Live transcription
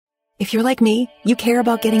If you're like me, you care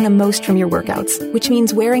about getting the most from your workouts, which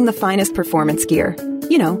means wearing the finest performance gear.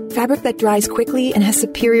 You know, fabric that dries quickly and has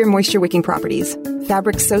superior moisture-wicking properties.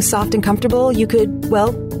 Fabric so soft and comfortable you could,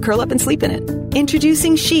 well, curl up and sleep in it.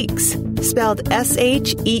 Introducing Sheex, spelled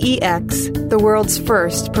S-H-E-E-X, the world's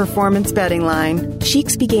first performance bedding line.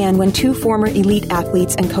 Sheex began when two former elite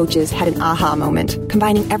athletes and coaches had an aha moment,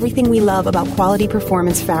 combining everything we love about quality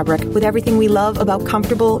performance fabric with everything we love about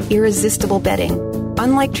comfortable, irresistible bedding.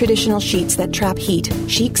 Unlike traditional sheets that trap heat,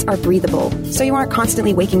 Sheex are breathable, so you aren't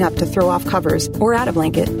constantly waking up to throw off covers or add a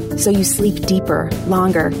blanket, so you sleep deeper,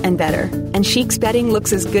 longer, and better. And Sheex bedding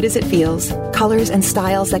looks as good as it feels. Colors and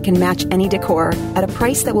styles that can match any decor at a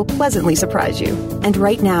price that will pleasantly surprise you. And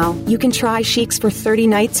right now, you can try Sheex for 30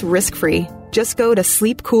 nights risk-free. Just go to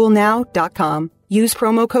sleepcoolnow.com. Use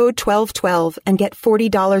promo code 1212 and get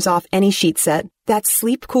 $40 off any sheet set. That's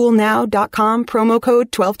sleepcoolnow.com, promo code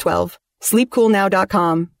 1212.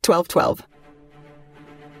 sleepcoolnow.com, 1212.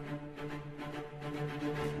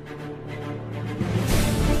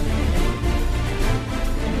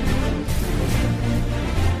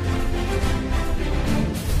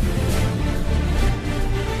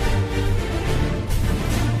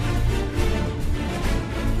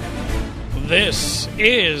 This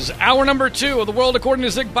is hour number 2 of the World According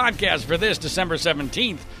to Zig podcast for this December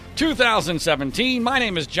 17th, 2017. My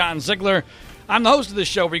name is John Ziegler. I'm the host of this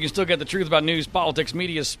show where you can still get the truth about news, politics,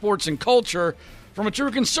 media, sports, and culture from a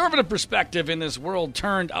true conservative perspective in this world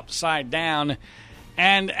turned upside down.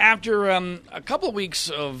 And after a couple of weeks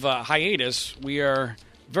of hiatus, we are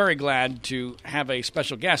very glad to have a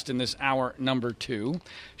special guest in this hour number 2.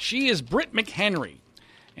 She is Britt McHenry.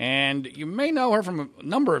 And you may know her from a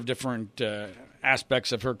number of different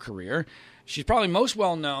aspects of her career. She's probably most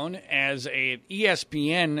well known as an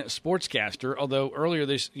ESPN sportscaster, although earlier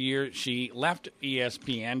this year she left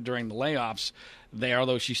ESPN during the layoffs there,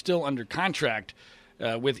 although she's still under contract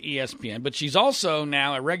with ESPN. But she's also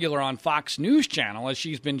now a regular on Fox News Channel as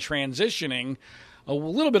she's been transitioning a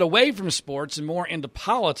little bit away from sports and more into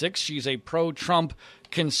politics. She's a pro-Trump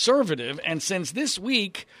conservative, and since this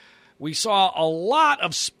week we saw a lot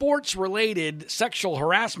of sports-related sexual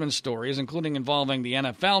harassment stories, including involving the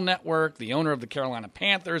NFL Network, the owner of the Carolina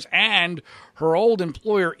Panthers, and her old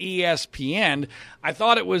employer, ESPN. I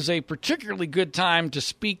thought it was a particularly good time to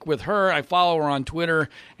speak with her. I follow her on Twitter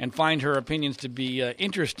and find her opinions to be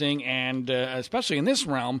interesting and, especially in this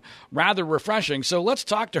realm, rather refreshing. So let's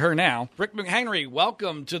talk to her now. Britt McHenry,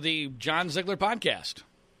 welcome to the John Ziegler podcast.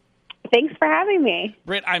 Thanks for having me.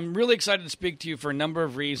 Britt, I'm really excited to speak to you for a number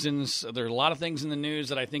of reasons. There are a lot of things in the news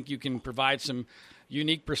that I think you can provide some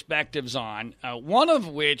unique perspectives on, one of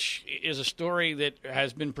which is a story that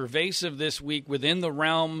has been pervasive this week within the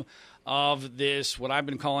realm of this, what I've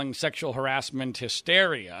been calling sexual harassment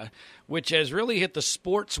hysteria, which has really hit the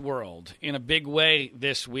sports world in a big way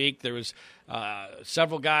this week. There was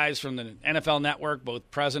several guys from the NFL Network, both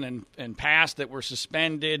present and past, that were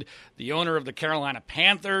suspended. The owner of the Carolina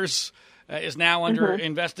Panthers is now under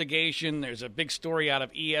investigation. There's a big story out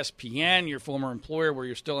of ESPN, your former employer, where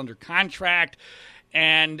you're still under contract.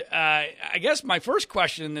 And I guess my first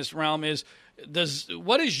question in this realm is,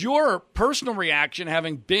 what is your personal reaction,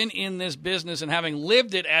 having been in this business and having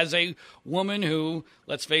lived it as a woman who,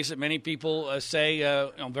 let's face it, many people say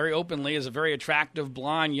very openly is a very attractive,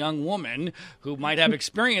 blonde, young woman who might have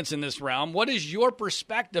experience in this realm? What is your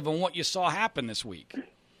perspective on what you saw happen this week?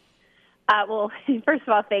 Well, first of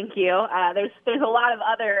all, thank you. There's a lot of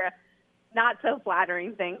other not so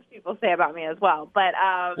flattering things people say about me as well. But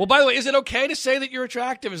well, by the way, is it okay to say that you're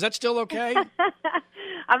attractive? Is that still okay?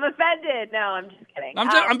 I'm offended. No, I'm just kidding.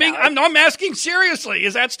 I'm asking seriously.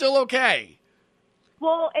 Is that still okay?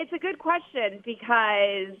 Well, it's a good question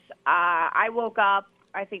because I woke up,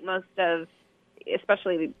 I think most of,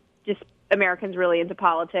 especially just Americans really into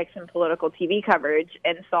politics and political TV coverage,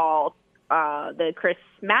 and saw the Chris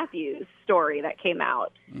Matthews story that came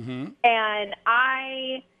out. Mm-hmm. And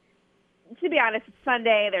to be honest, it's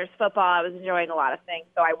Sunday, there's football, I was enjoying a lot of things,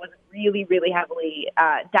 so I wasn't really, really heavily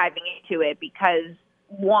diving into it because,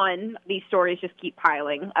 one, these stories just keep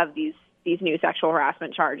piling of these new sexual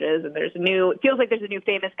harassment charges, and it feels like there's a new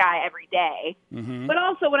famous guy every day. Mm-hmm. But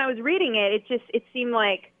also, when I was reading it, it seemed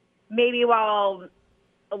like maybe while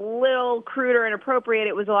a little crude or inappropriate,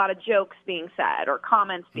 it was a lot of jokes being said or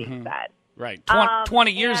comments being said. Right.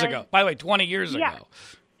 20 years ago. By the way, 20 years ago.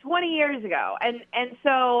 20 years ago. And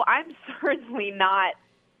so I'm certainly not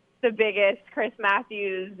the biggest Chris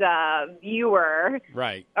Matthews viewer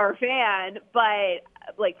or fan, but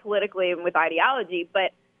like politically and with ideology,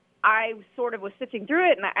 but I sort of was sifting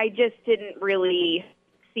through it, and I just didn't really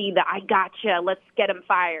see the I gotcha, let's get him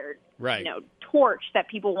fired, torch that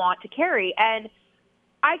people want to carry. And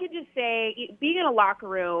I could just say, being in a locker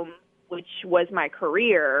room, which was my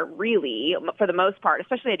career, really, for the most part,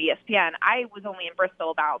 especially at ESPN, I was only in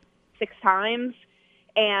Bristol about 6 times.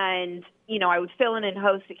 And, I would fill in and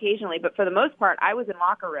host occasionally. But for the most part, I was in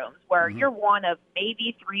locker rooms where you're one of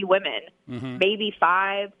maybe 3 women, maybe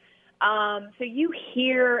 5. So you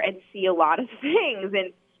hear and see a lot of things.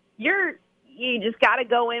 And you just got to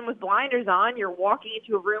go in with blinders on. You're walking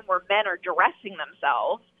into a room where men are dressing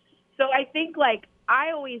themselves. So I think,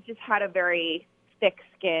 I always just had a very thick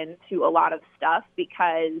skin to a lot of stuff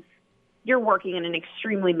because you're working in an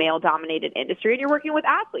extremely male-dominated industry and you're working with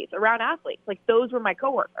athletes, around athletes. Those were my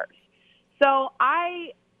coworkers. So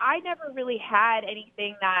I never really had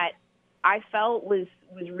anything that I felt was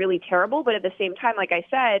really terrible. But at the same time, like I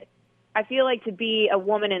said, I feel like to be a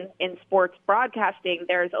woman in sports broadcasting,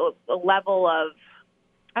 there's a level of,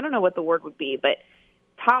 I don't know what the word would be, but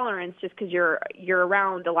tolerance just because you're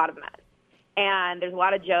around a lot of men. And there's a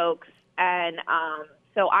lot of jokes. And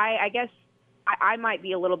so I guess I might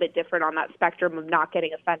be a little bit different on that spectrum of not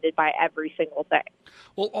getting offended by every single thing.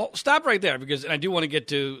 Well, I'll stop right there because I do want to get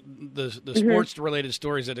to the sports-related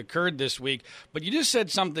stories that occurred this week. But you just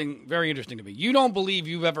said something very interesting to me. You don't believe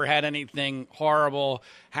you've ever had anything horrible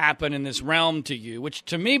happen in this realm to you, which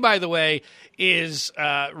to me, by the way, is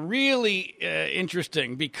really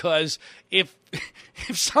interesting because if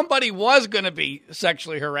somebody was going to be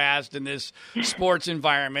sexually harassed in this sports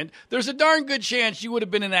environment, there's a darn good chance you would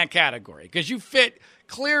have been in that category because you fit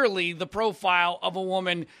clearly the profile of a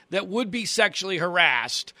woman that would be sexually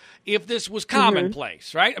harassed if this was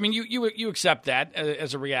commonplace, right? I mean, you accept that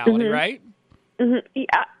as a reality, right?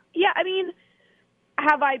 Yeah. I mean,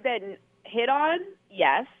 have I been hit on?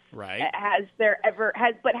 Yes. Right. Has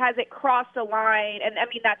it crossed a line? And I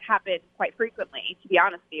mean, that's happened quite frequently, to be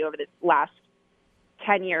honest with you, over the last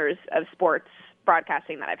 10 years of sports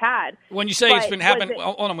broadcasting that I've had. When you say it's been happening,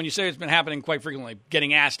 when you say it's been happening quite frequently,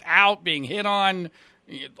 getting asked out, being hit on,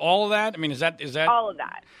 all of that. I mean, is that all of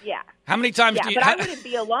that? Yeah. How many times? Yeah, but I wouldn't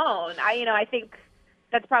be alone. I think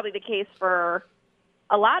that's probably the case for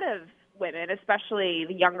a lot of women, especially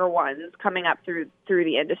the younger ones coming up through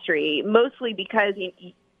the industry. Mostly because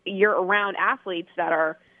you're around athletes that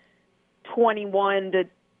are 21 to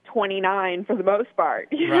 29 for the most part.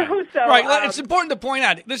 You know? So, right. It's important to point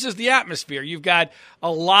out, this is the atmosphere. You've got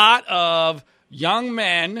a lot of young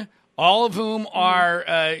men, all of whom are,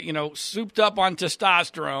 souped up on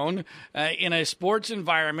testosterone in a sports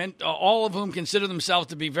environment, all of whom consider themselves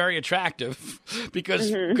to be very attractive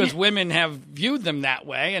because women have viewed them that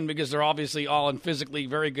way and because they're obviously all in physically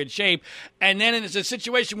very good shape. And then it's a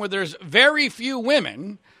situation where there's very few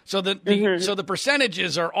women. So the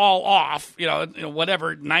percentages are all off,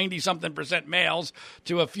 whatever, 90-something% males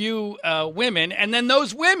to a few women. And then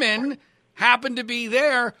those women happen to be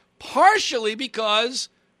there partially because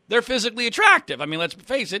they're physically attractive. I mean, let's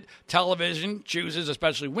face it, television chooses,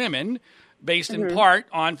 especially women, based in part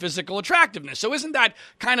on physical attractiveness. So isn't that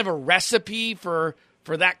kind of a recipe for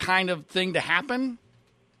that kind of thing to happen?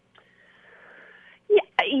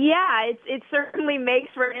 Yeah, it certainly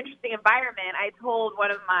makes for an interesting environment. I told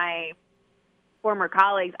one of my former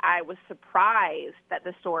colleagues I was surprised that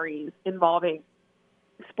the stories involving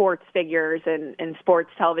sports figures and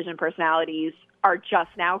sports television personalities are just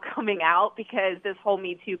now coming out because this whole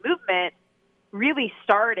Me Too movement really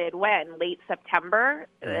started late September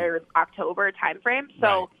or October timeframe.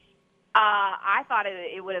 So I thought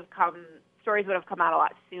stories would have come out a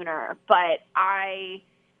lot sooner. But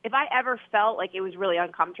if I ever felt like it was really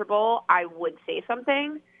uncomfortable, I would say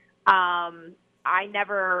something. I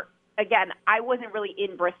wasn't really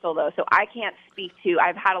in Bristol, though, so I can't speak to –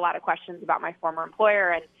 I've had a lot of questions about my former employer,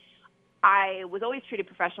 and I was always treated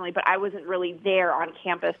professionally, but I wasn't really there on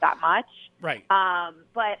campus that much. Right.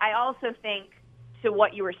 But I also think, to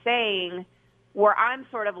what you were saying, where I'm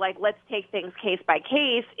sort of like, let's take things case by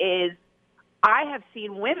case, is I have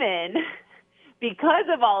seen women, because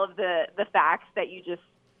of all of the facts that you just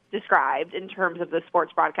described in terms of the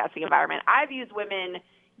sports broadcasting environment, I've used women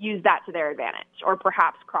use that to their advantage, or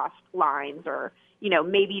perhaps crossed lines, or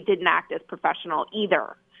maybe didn't act as professional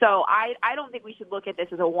either. So I don't think we should look at this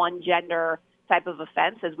as a one gender type of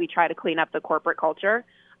offense as we try to clean up the corporate culture.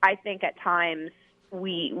 I think at times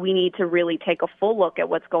we need to really take a full look at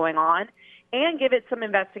what's going on and give it some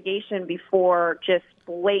investigation before just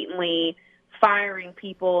blatantly firing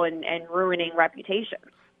people and ruining reputations.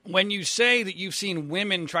 When you say that you've seen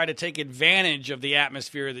women try to take advantage of the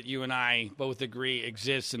atmosphere that you and I both agree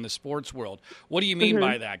exists in the sports world, what do you mean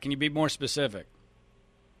by that? Can you be more specific?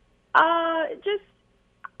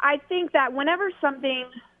 I think that whenever something,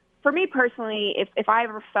 for me personally, if I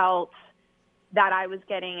ever felt that I was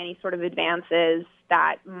getting any sort of advances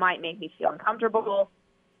that might make me feel uncomfortable.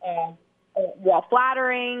 While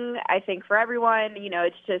flattering, I think for everyone,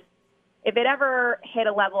 it's just, if it ever hit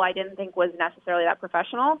a level I didn't think was necessarily that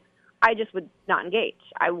professional, I just would not engage.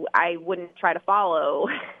 I wouldn't try to follow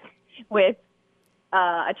with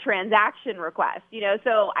a transaction request,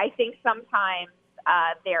 So I think sometimes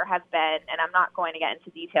there have been, and I'm not going to get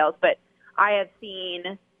into details, but I have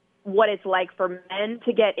seen what it's like for men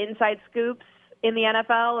to get inside scoops in the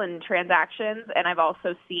NFL and transactions, and I've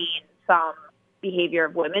also seen some behavior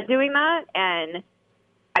of women doing that, and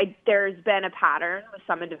there's been a pattern with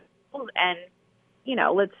some individuals, and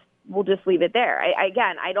we'll just leave it there.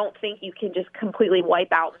 I don't think you can just completely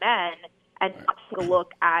wipe out men and not take a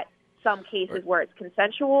look at some cases where it's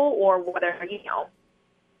consensual or whether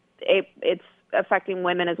it's affecting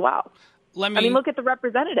women as well. Look at the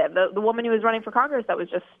representative, the woman who was running for Congress that was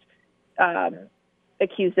just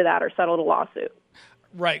accused of that or settled a lawsuit.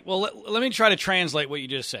 Right. Well, let me try to translate what you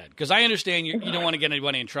just said, because I understand you don't want to get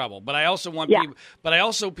anybody in trouble, but I also want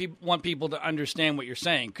want people to understand what you're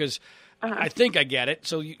saying, because I think I get it.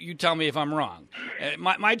 So you tell me if I'm wrong.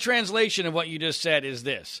 My translation of what you just said is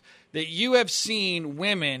this: that you have seen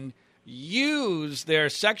women use their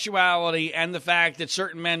sexuality and the fact that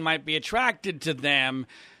certain men might be attracted to them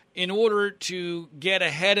in order to get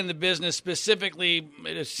ahead in the business, specifically,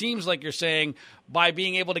 it seems like you're saying, by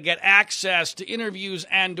being able to get access to interviews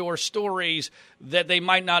and or stories that they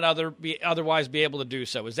might not otherwise be able to do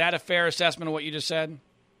so. Is that a fair assessment of what you just said?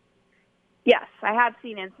 Yes, I have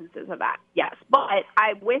seen instances of that, yes. But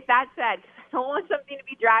with that said, I don't want something to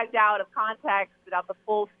be dragged out of context without the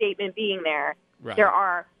full statement being there. Right. There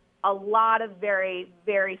are a lot of very,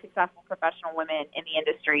 very successful professional women in the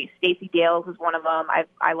industry. Stacey Dales is one of them.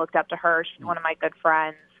 I looked up to her. She's one of my good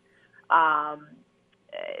friends.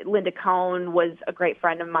 Linda Cohn was a great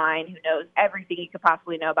friend of mine who knows everything you could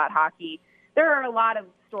possibly know about hockey. There are a lot of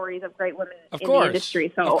stories of great women in the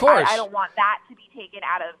industry, so I don't want that to be taken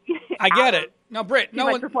out of I get it. No, Britt,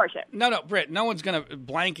 proportion. Britt, no one's going to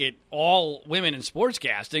blanket all women in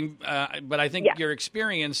sportscasting, but I think your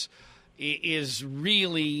experience is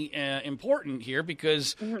really important here,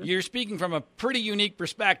 because you're speaking from a pretty unique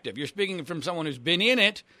perspective. You're speaking from someone who's been in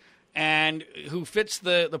it and who fits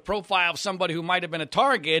the profile of somebody who might have been a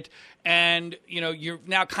target, and you're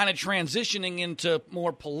now kind of transitioning into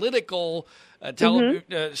more political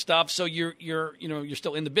stuff. So you're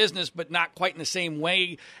still in the business, but not quite in the same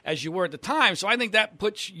way as you were at the time. So I think that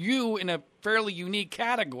puts you in a fairly unique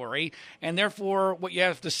category, and therefore what you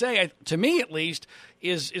have to say, to me at least,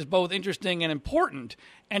 is both interesting and important.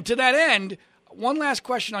 And to that end, one last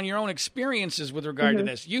question on your own experiences with regard to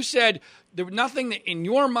this. You said there was nothing that in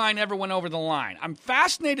your mind ever went over the line. I'm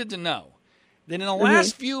fascinated to know that in the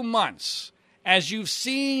last few months, as you've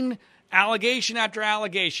seen allegation after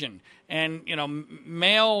allegation and,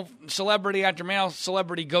 male celebrity after male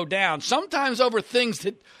celebrity go down, sometimes over things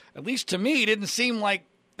that, at least to me, didn't seem like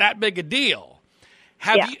that big a deal.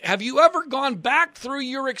 Have you ever gone back through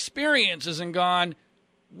your experiences and gone,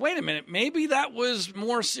 wait a minute, maybe that was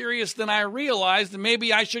more serious than I realized, and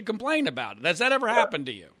maybe I should complain about it? Has that ever happened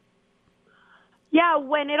to you? Yeah,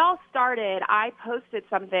 when it all started, I posted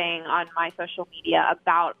something on my social media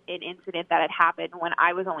about an incident that had happened when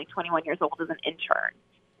I was only 21 years old as an intern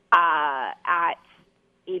at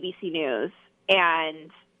ABC News, and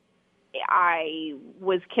I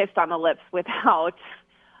was kissed on the lips without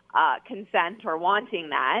consent or wanting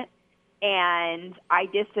that, and I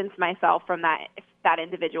distanced myself from that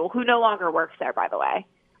individual, who no longer works there, by the way.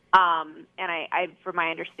 And I from my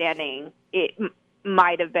understanding, it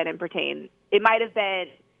might have been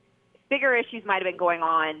bigger issues might have been going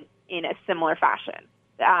on in a similar fashion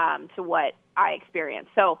to what I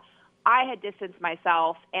experienced. So I had distanced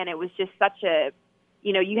myself, and it was just such a,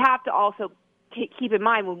 you have to also keep in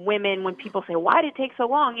mind when people say, why did it take so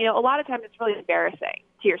long? A lot of times it's really embarrassing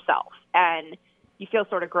to yourself, and you feel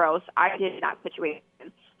sort of gross. I did in that situation.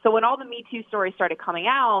 So when all the Me Too stories started coming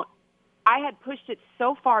out, I had pushed it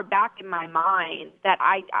so far back in my mind that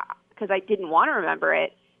because I didn't want to remember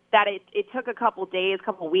it, that it took a couple days,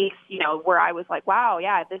 couple weeks, where I was like, wow,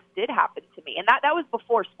 yeah, this did happen to me. And that was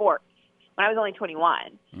before sports, when I was only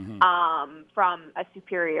 21, from a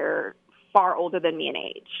superior far older than me in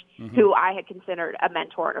age, who I had considered a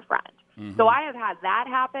mentor and a friend. So I have had that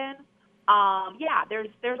happen.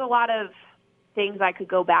 There's a lot of things I could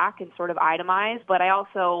go back and sort of itemize, but I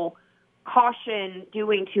also caution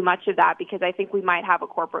doing too much of that, because I think we might have a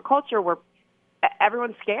corporate culture where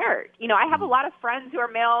everyone's scared. I have a lot of friends who are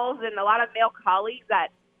males and a lot of male colleagues that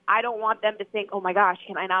I don't want them to think, oh my gosh,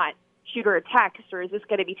 can I not shoot her a text, or is this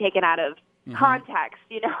going to be taken out of context,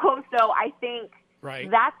 So I think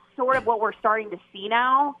that's sort of what we're starting to see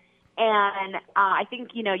now. And I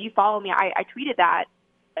think, you follow me. I tweeted that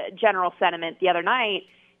general sentiment the other night,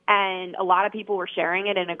 and a lot of people were sharing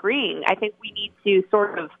it and agreeing. I think we need to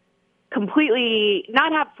sort of completely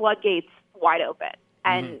not have floodgates wide open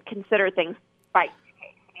and consider things by case.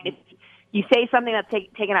 I mean, if you say something that's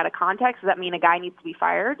taken out of context, does that mean a guy needs to be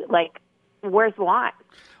fired? Like, where's the line?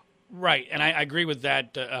 Right, and I agree with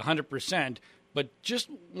that 100%. But just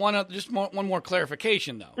one more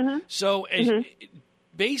clarification, though. So,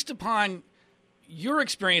 based upon your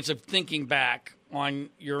experience of thinking back on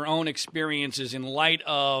your own experiences in light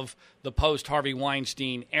of the post-Harvey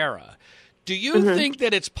Weinstein era, do you think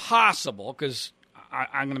that it's possible, because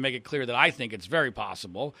I'm going to make it clear that I think it's very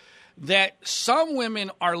possible, that some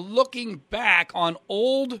women are looking back on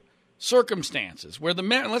old circumstances where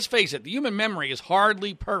let's face it, the human memory is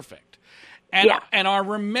hardly perfect, and are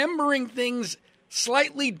remembering things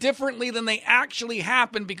slightly differently than they actually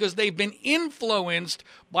happened because they've been influenced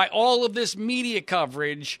by all of this media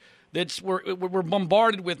coverage we're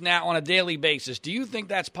bombarded with now on a daily basis. Do you think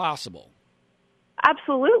that's possible?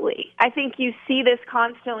 Absolutely. I think you see this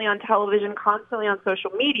constantly on television, constantly on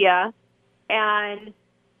social media, and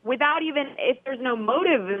without even, if there's no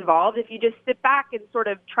motive involved, if you just sit back and sort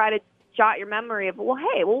of try to jot your memory of,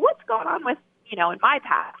 what's going on with, in my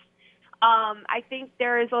past? I think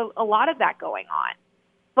there is a lot of that going on.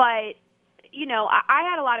 But, I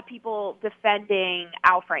had a lot of people defending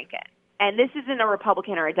Al Franken. And this isn't a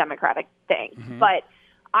Republican or a Democratic thing. But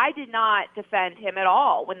I did not defend him at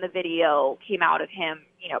all when the video came out of him,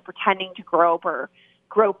 pretending to grope or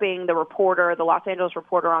groping the reporter, the Los Angeles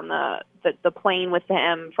reporter on the plane with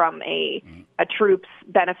him from a troops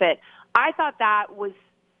benefit. I thought that was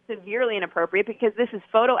severely inappropriate because this is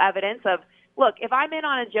photo evidence of, look, if I'm in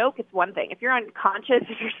on a joke, it's one thing. If you're unconscious,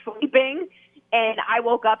 if you're sleeping, and I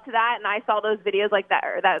woke up to that and I saw those videos like that,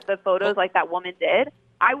 or the photos like that woman did,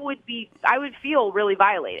 I would feel really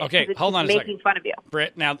violated. Okay, hold on a second. Making fun of you.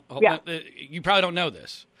 Britt, now, you probably don't know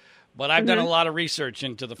this, but I've done a lot of research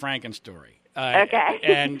into the Franken story. Okay.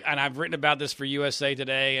 and I've written about this for USA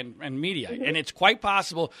Today and media, and it's quite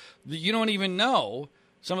possible that you don't even know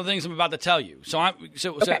some of the things I'm about to tell you. So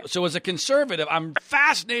as a conservative, I'm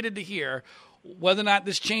fascinated to hear whether or not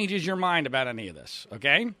this changes your mind about any of this.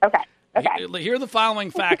 Okay. Okay. Here are the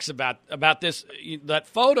following facts about this. That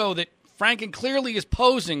photo that Franken clearly is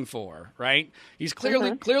posing for, right? He's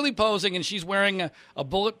clearly posing, and she's wearing a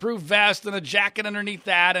bulletproof vest and a jacket underneath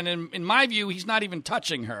that. And in my view, he's not even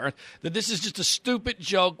touching her. That this is just a stupid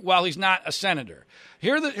joke while he's not a senator.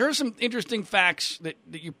 Here are some interesting facts that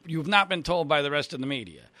you've not been told by the rest of the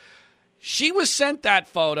media. She was sent that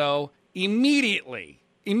photo immediately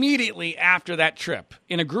after that trip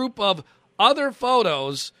in a group of other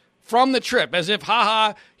photos from the trip, as if,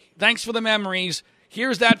 thanks for the memories.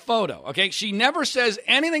 Here's that photo, okay? She never says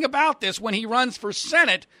anything about this when he runs for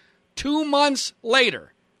Senate 2 months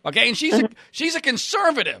later, okay? And she's a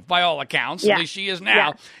conservative by all accounts, at least she is now.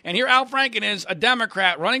 Yeah. And here Al Franken is a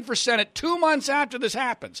Democrat running for Senate 2 months after this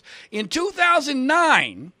happens. In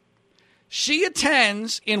 2009, she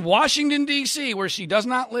attends in Washington, D.C., where she does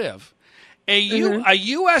not live, a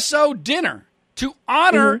USO dinner to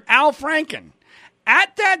honor Al Franken.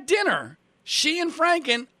 At that dinner, she and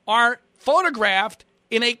Franken are photographed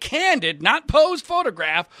in a candid, not posed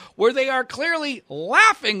photograph where they are clearly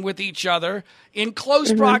laughing with each other in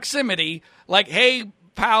close proximity, like, hey,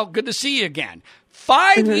 pal, good to see you again.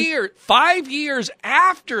 5 years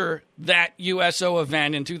after that USO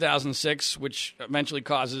event in 2006, which eventually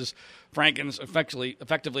causes Franken's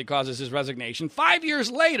effectively causes his resignation. 5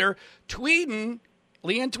 years later, Leanne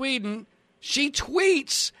Tweeden, she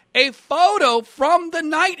tweets a photo from the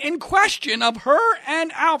night in question of her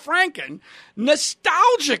and Al Franken,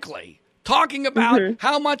 nostalgically talking about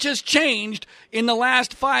how much has changed in the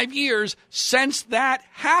last 5 years since that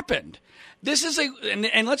happened. This is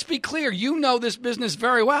and let's be clear, you know this business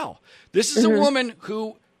very well. This is a woman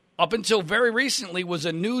who, up until very recently, was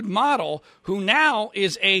a nude model who now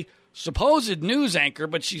is a supposed news anchor,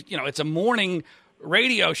 but she's, it's a morning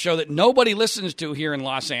radio show that nobody listens to here in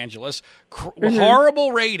Los Angeles.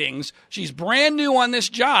 Horrible ratings. She's brand new on this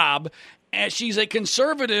job, and she's a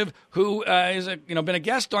conservative who is been a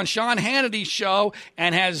guest on Sean Hannity's show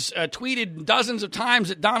and has tweeted dozens of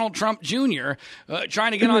times at Donald Trump Jr.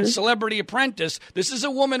 Trying to get on Celebrity Apprentice. This is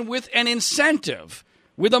a woman with an incentive,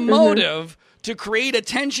 with a motive to create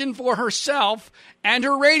attention for herself and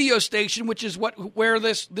her radio station, which is where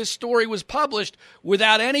this story was published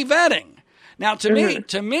without any vetting. Now, to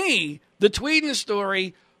me, the Tweeden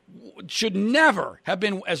story should never have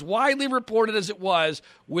been as widely reported as it was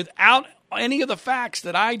without any of the facts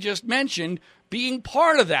that I just mentioned being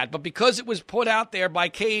part of that. But because it was put out there by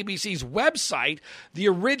KABC's website, the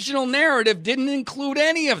original narrative didn't include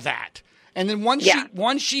any of that. And then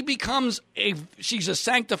once she becomes she's a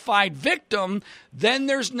sanctified victim, then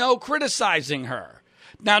there's no criticizing her.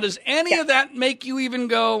 Now, does any of that make you even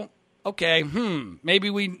go, okay, maybe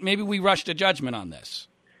we rushed to judgment on this?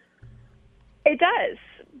 It does,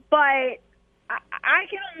 but I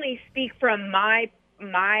can only speak from my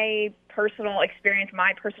personal experience,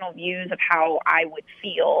 my personal views of how I would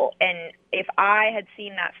feel. And if I had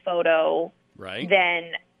seen that photo,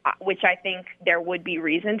 then, which I think there would be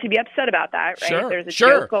reason to be upset about that, right? Sure. There's a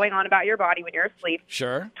joke going on about your body when you're asleep.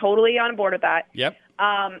 Sure. Totally on board with that. Yep.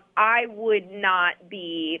 I would not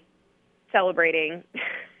be celebrating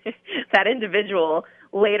that individual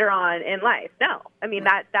later on in life. No, I mean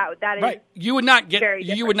that is right. You would not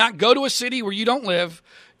go to a city where you don't live,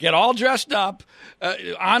 get all dressed up,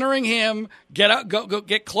 honoring him,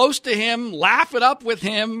 get close to him, laugh it up with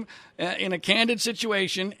him in a candid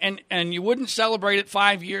situation, and you wouldn't celebrate it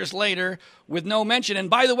 5 years later with no mention. And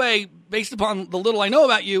by the way, based upon the little I know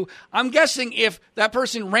about you, I'm guessing if that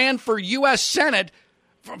person ran for U.S. Senate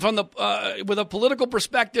from the with a political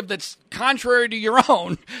perspective that's contrary to your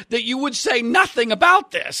own, that you would say nothing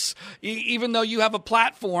about this, even though you have a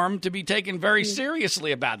platform to be taken very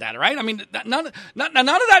seriously about that, right? I mean, none of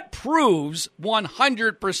that proves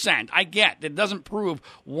 100%. I get it doesn't prove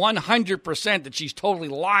 100% that she's totally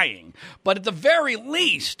lying, but at the very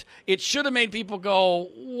least, it should have made people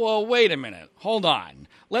go, "Well, wait a minute, hold on,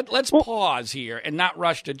 let's pause here and not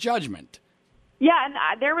rush to judgment." Yeah, and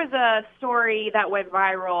there was a story that went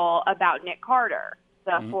viral about Nick Carter,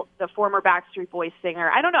 the former Backstreet Boys singer.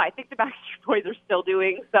 I don't know. I think the Backstreet Boys are still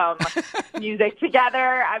doing some music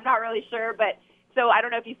together. I'm not really sure, but so I don't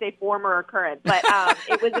know if you say former or current. But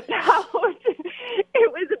it was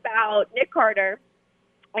about Nick Carter,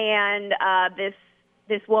 and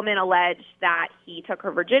this woman alleged that he took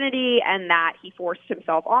her virginity and that he forced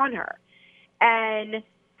himself on her, and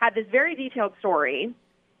had this very detailed story.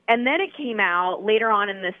 And then it came out later on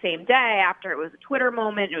in the same day, after it was a Twitter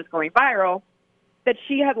moment, it was going viral, that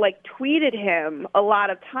she had tweeted him a lot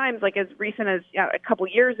of times, as recent as a couple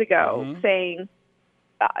years ago, saying,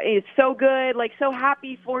 "It's so good, so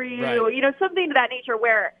happy for you," right. Something to that nature.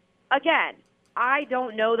 Where, again, I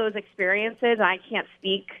don't know those experiences, and I can't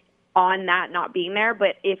speak on that not being there.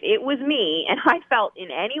 But if it was me, and I felt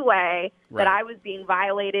in any way that I was being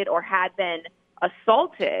violated or had been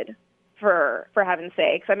assaulted. For heaven's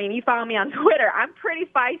sakes. I mean, you follow me on Twitter. I'm pretty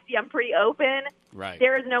feisty. I'm pretty open. Right.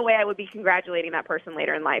 There is no way I would be congratulating that person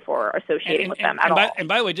later in life or associating with them at all. And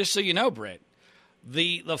by the way, just so you know, Britt,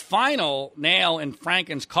 the final nail in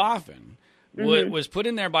Franken's coffin was put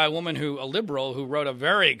in there by a liberal who wrote a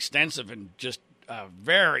very extensive and just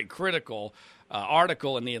very critical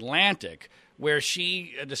article in The Atlantic, where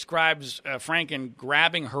she describes Franken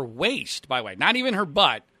grabbing her waist, by the way, not even her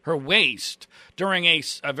butt, her waist, during a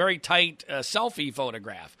very tight selfie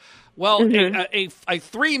photograph. Well, a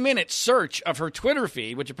 3-minute search of her Twitter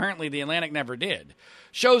feed, which apparently The Atlantic never did,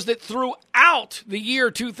 shows that throughout the year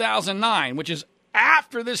 2009, which is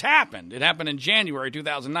after this happened, it happened in January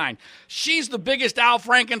 2009, she's the biggest Al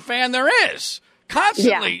Franken fan there is,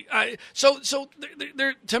 constantly. Yeah. So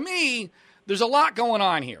there, to me, there's a lot going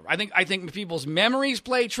on here. I think people's memories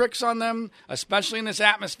play tricks on them, especially in this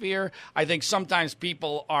atmosphere. I think sometimes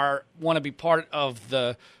people want to be part of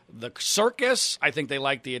the circus. I think they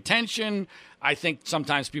like the attention. I think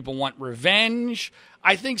sometimes people want revenge.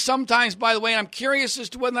 I think sometimes, by the way, I'm curious as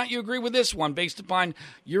to whether or not you agree with this one based upon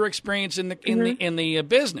your experience in the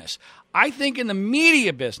business. I think in the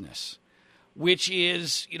media business, which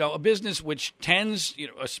is a business which tends,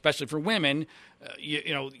 especially for women,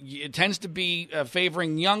 it tends to be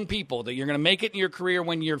favoring young people, that you're going to make it in your career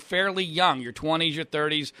when you're fairly young, your 20s, your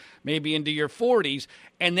 30s, maybe into your 40s.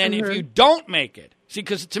 And then if you don't make it,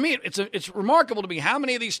 because to me, it's remarkable to me how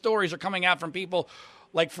many of these stories are coming out from people.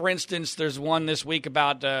 Like, for instance, there's one this week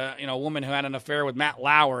about a woman who had an affair with Matt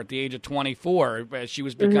Lauer at the age of 24 as she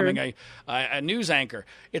was becoming a news anchor.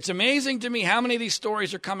 It's amazing to me how many of these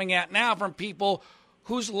stories are coming out now from people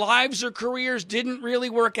whose lives or careers didn't really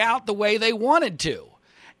work out the way they wanted to.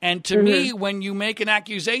 And to me, when you make an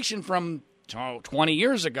accusation from 20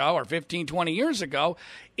 years ago or 15, 20 years ago,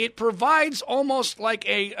 it provides almost like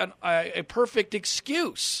a perfect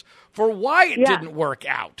excuse for why it didn't work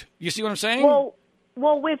out. You see what I'm saying?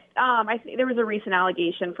 Well, with I think there was a recent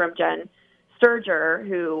allegation from Jen Sturger,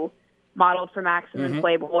 who modeled for Maxim and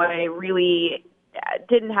Playboy, really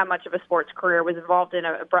didn't have much of a sports career, was involved in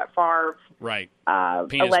a Brett Favre alleged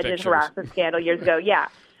pictures. harassment scandal years ago. Yeah.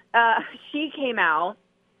 She came out,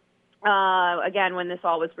 again, when this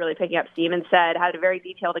all was really picking up steam, and had a very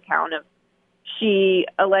detailed account of she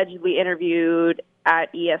allegedly interviewed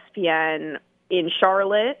at ESPN in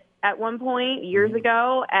Charlotte at one point years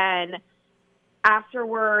ago, and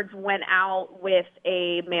afterwards went out with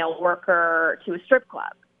a male worker to a strip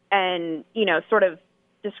club and, sort of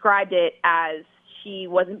described it as she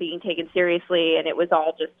wasn't being taken seriously and it was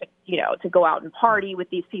all just, to go out and party with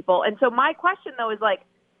these people. And so my question, though, is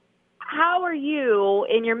how are you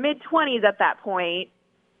in your mid-20s at that point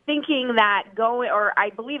thinking that or I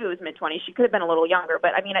believe it was mid-20s, she could have been a little younger,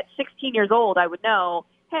 but I mean, at 16 years old, I would know,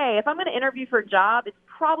 hey, if I'm going to interview for a job, it's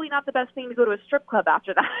probably not the best thing to go to a strip club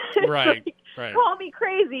after that. Right. Call me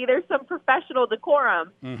crazy. There's some professional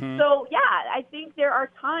decorum. Mm-hmm. So, yeah, I think there are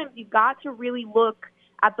times you've got to really look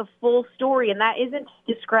at the full story, and that isn't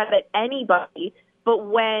to discredit anybody, but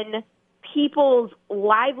when people's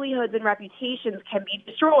livelihoods and reputations can be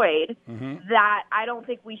destroyed, that I don't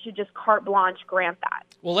think we should just carte blanche grant that.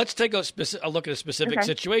 Well, let's take a look at a specific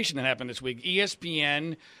situation that happened this week.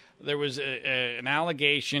 ESPN, there was an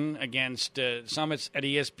allegation against summits at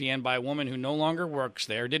ESPN by a woman who no longer works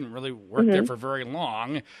there, didn't really work there for very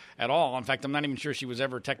long at all. In fact, I'm not even sure she was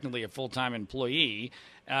ever technically a full-time employee.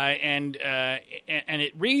 And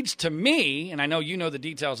it reads to me, and I know you know the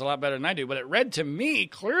details a lot better than I do, but it read to me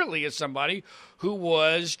clearly as somebody who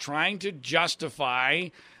was trying to justify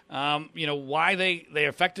why they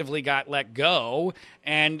effectively got let go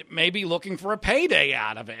and maybe looking for a payday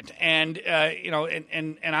out of it. And,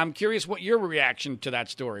 and I'm curious what your reaction to that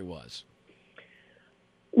story was.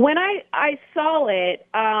 When I saw it,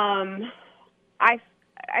 I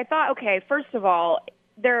thought, okay, first of all,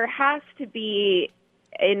 there has to be,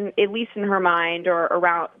 at least in her mind or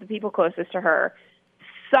around the people closest to her,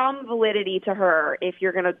 some validity to her if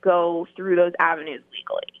you're going to go through those avenues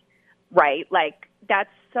legally, right? Like, that's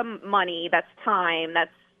some money, that's time,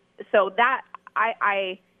 so that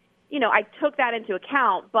I took that into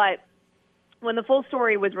account. But when the full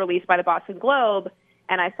story was released by the Boston Globe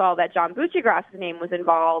and I saw that John Buccigross's name was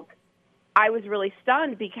involved, I was really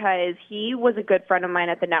stunned because he was a good friend of mine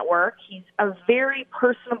at the network. He's a very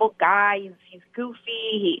personable guy. He's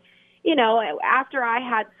goofy. After I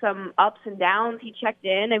had some ups and downs, he checked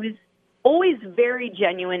in. It was always very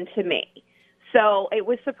genuine to me. So it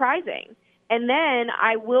was surprising. And then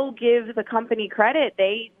I will give the company credit.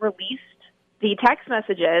 They released the text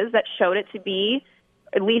messages that showed it to be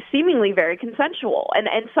at least seemingly very consensual. And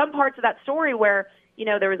some parts of that story where,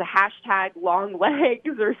 there was a hashtag long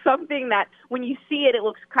legs or something that when you see it, it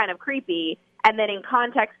looks kind of creepy. And then in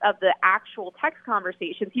context of the actual text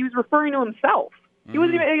conversations, he was referring to himself. He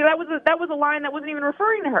wasn't even, that was a line that wasn't even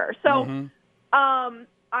referring to her. So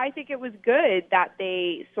I think it was good that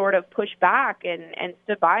they sort of pushed back and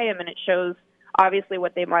stood by him, and it shows obviously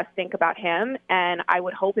what they must think about him. And I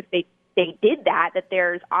would hope if they did that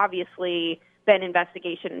there's obviously been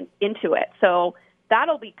investigation into it. So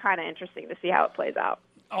that'll be kind of interesting to see how it plays out.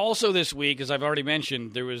 Also this week, as I've already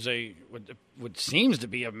mentioned, there was what seems to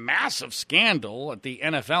be a massive scandal at the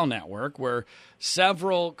NFL Network where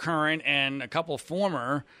several current and a couple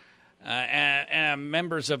former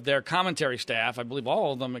members of their commentary staff, I believe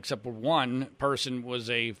all of them except for one person was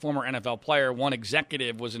a former NFL player, one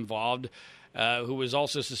executive was involved, who was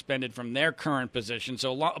also suspended from their current position.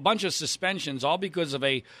 So a bunch of suspensions, all because of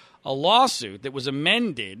a lawsuit that was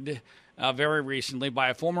amended very recently by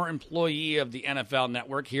a former employee of the NFL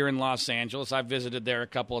Network here in Los Angeles. I've visited there a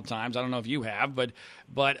couple of times. I don't know if you have, but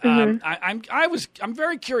I'm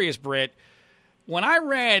very curious, Britt. When I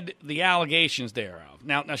read the allegations thereof,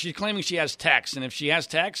 now she's claiming she has texts, and if she has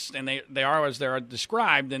texts and they are as they're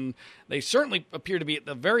described, then they certainly appear to be at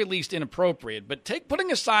the very least inappropriate. But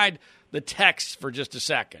putting aside the texts for just a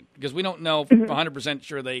second, because we don't know 100%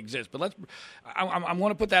 sure they exist. But I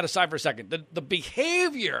want to put that aside for a second. The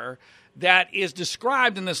behavior that is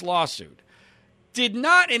described in this lawsuit did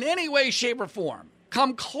not in any way, shape, or form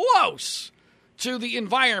come close to the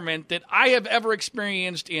environment that I have ever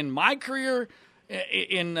experienced in my career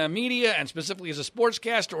in media, and specifically as a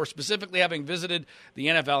sportscaster, or specifically having visited the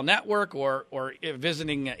NFL Network or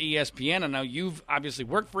visiting ESPN. I know you've obviously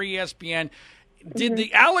worked for ESPN. Did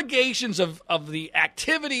the allegations of the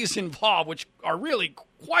activities involved, which are really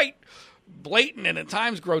quite blatant and at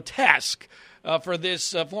times grotesque, for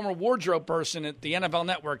this former wardrobe person at the NFL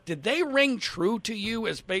Network, did they ring true to you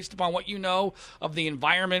as based upon what you know of the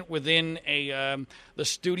environment within the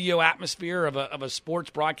studio atmosphere of a sports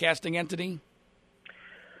broadcasting entity?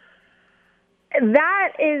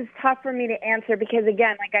 That is tough for me to answer because,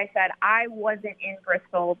 again, like I said, I wasn't in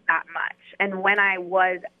Bristol that much. And when I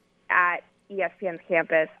was at ESPN's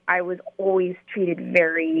campus, I was always treated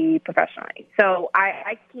very professionally. So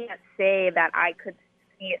I can't say that I could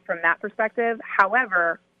see it from that perspective.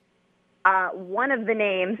 However, one of the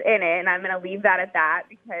names in it, and I'm going to leave that at that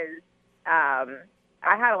because I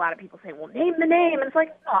had a lot of people saying, well, name the name. And it's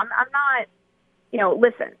like, no, I'm not,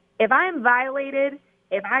 listen, if I'm violated,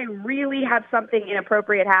 if I really have something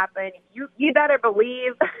inappropriate happen, you better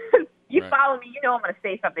believe, you follow me, I'm going to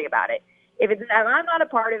say something about it. If I'm not a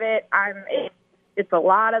part of it, it's a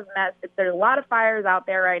lot of mess. There's a lot of fires out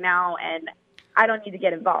there right now, and I don't need to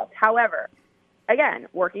get involved. However, again,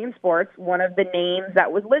 working in sports, one of the names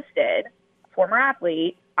that was listed, former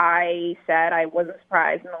athlete, I said I wasn't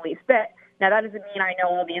surprised in the least bit. Now, that doesn't mean I know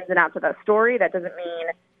all the ins and outs of that story. That doesn't mean,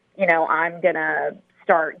 I'm going to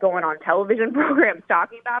start going on television programs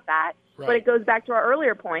talking about that. Right. But it goes back to our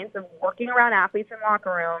earlier points of working around athletes in locker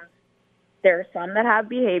rooms. There are some that have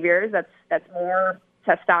behaviors that's more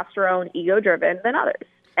testosterone, ego-driven than others.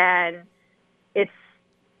 And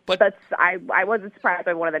I wasn't surprised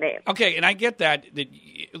by one of the names. Okay, and I get that.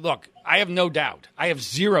 Look, I have no doubt. I have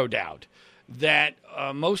zero doubt that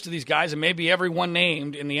most of these guys, and maybe everyone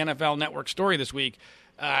named in the NFL Network story this week,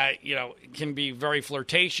 can be very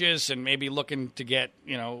flirtatious and maybe looking to get,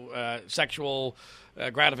 sexual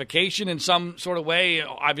gratification in some sort of way.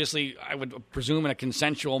 Obviously, I would presume in a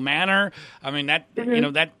consensual manner. I mean, that,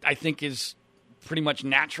 that I think is pretty much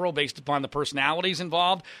natural based upon the personalities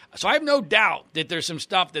involved. So I have no doubt that there's some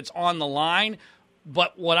stuff that's on the line.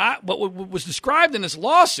 But what was described in this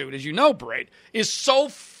lawsuit, as you know, Britt, is so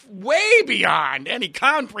way beyond any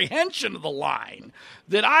comprehension of the line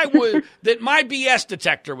that that my BS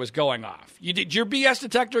detector was going off. Did your BS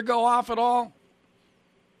detector go off at all?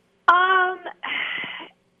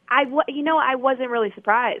 I wasn't really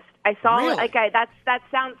surprised. I saw really? That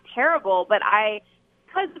sounds terrible, but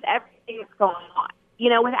because of everything that's going on,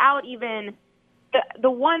 without even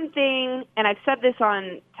the one thing, and I've said this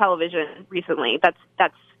on television recently, that's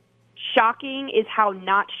shocking is how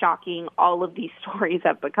not shocking all of these stories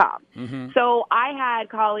have become. Mm-hmm. So I had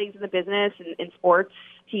colleagues in the business and in sports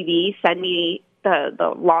TV send me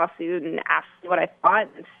the lawsuit and ask me what I thought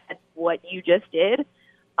and said what you just did.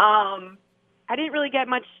 I didn't really get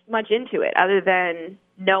much into it other than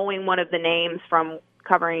knowing one of the names from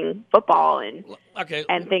covering football and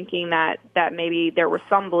thinking that maybe there was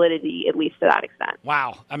some validity, at least to that extent.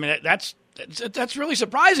 Wow. I mean, that's really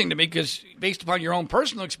surprising to me because based upon your own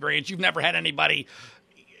personal experience, you've never had anybody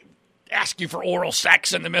ask you for oral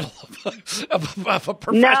sex in the middle of a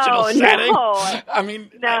professional setting. No. I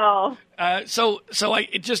mean, no.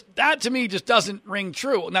 That to me just doesn't ring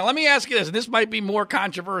true. Now, let me ask you this, and this might be more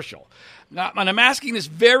controversial. Now, and I'm asking this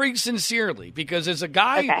very sincerely because as a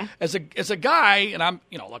guy, and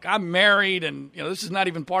I'm married, and this is not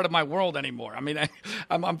even part of my world anymore. I mean,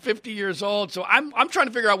 I'm 50 years old, so I'm trying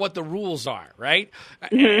to figure out what the rules are, right?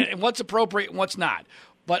 Mm-hmm. And what's appropriate and what's not.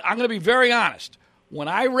 But I'm going to be very honest. When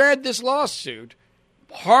I read this lawsuit,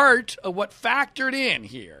 part of what factored in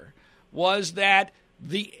here was that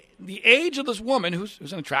the age of this woman,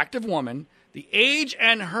 who's an attractive woman, the age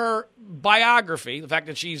and her biography, the fact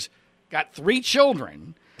that she's got 3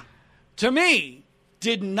 children, to me,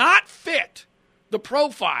 did not fit the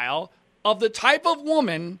profile of the type of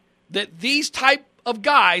woman that these type of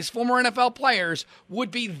guys, former NFL players, would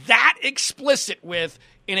be that explicit with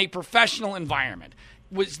in a professional environment.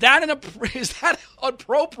 Is that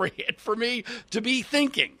appropriate for me to be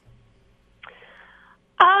thinking?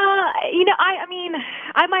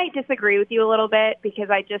 I might disagree with you a little bit because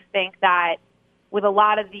I just think that with a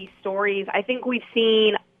lot of these stories, I think we've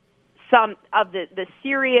seen some of the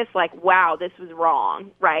serious, wow, this was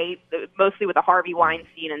wrong, right? Mostly with the Harvey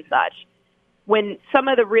Weinstein and such. When some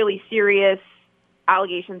of the really serious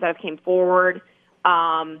allegations that have came forward,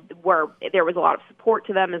 where there was a lot of support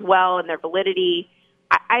to them as well and their validity,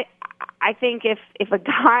 I think if a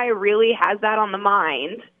guy really has that on the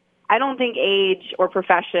mind, I don't think age or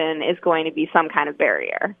profession is going to be some kind of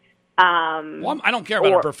barrier. Well, I don't care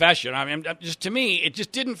about a profession. I mean, just to me, it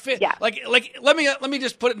just didn't fit. Yeah. Let me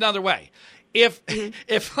just put it another way. If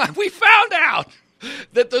we found out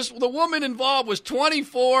that the woman involved was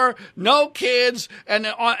 24, no kids,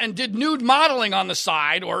 and did nude modeling on the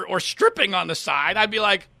side or stripping on the side, I'd be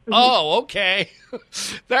like, oh, okay,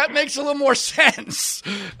 that makes a little more sense.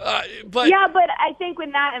 But I think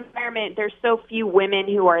in that environment, there's so few women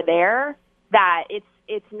who are there that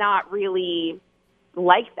it's not really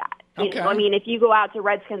like that. Okay. I mean, if you go out to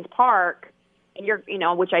Redskins Park, and you're,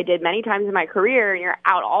 which I did many times in my career, and you're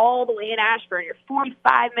out all the way in Ashburn, you're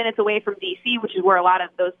 45 minutes away from D.C., which is where a lot of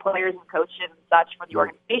those players and coaches and such for the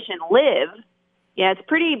organization live. Yeah, it's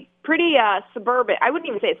pretty suburban. I wouldn't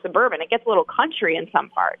even say it's suburban. It gets a little country in some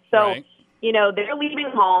parts. So, right. They're leaving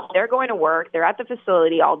home. They're going to work. They're at the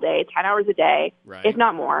facility all day, 10 hours a day, right. if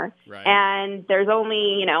not more. Right. And there's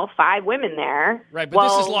only, 5 women there. Right, but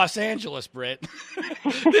this is Los Angeles, Britt.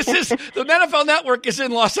 The NFL Network is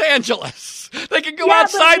in Los Angeles. They can go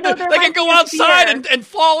outside. They can go outside and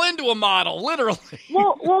fall into a model, literally.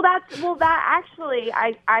 That actually,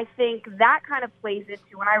 I think that kind of plays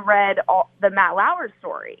into when I read the Matt Lauer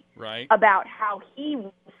story, right, about how he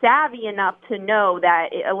was savvy enough to know that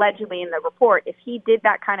allegedly in the report, if he did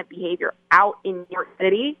that kind of behavior out in New York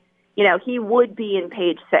City, he would be in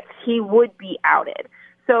Page 6. He would be outed.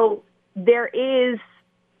 So there is,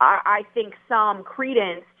 I think, some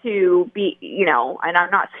credence to be, and I'm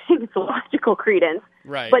not saying it's logical credence,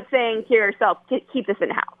 right, but saying to yourself, keep this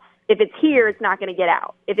in-house. If it's here, it's not going to get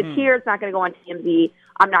out. If it's here, it's not going to go on TMZ.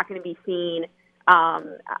 I'm not going to be seen.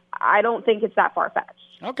 I don't think it's that far-fetched.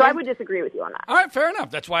 Okay. So I would disagree with you on that. All right, fair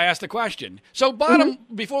enough. That's why I asked the question. So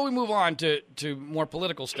before we move on to more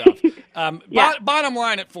political stuff, bottom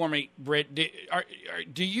line it for me, Britt, are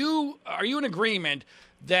you in agreement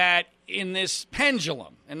that in this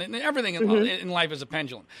pendulum, and everything in life is a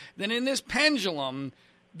pendulum, then in this pendulum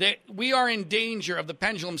that we are in danger of the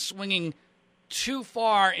pendulum swinging too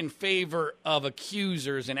far in favor of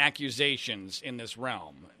accusers and accusations in this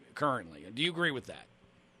realm currently? Do you agree with that?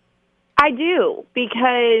 I do,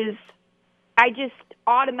 because I just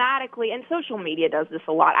automatically, and social media does this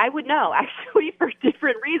a lot, I would know, actually, for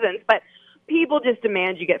different reasons, but people just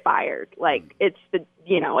demand you get fired. Like, it's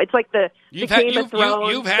it's like the Game of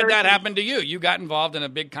Thrones. You've had that happen to you. You got involved in a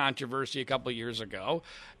big controversy a couple of years ago.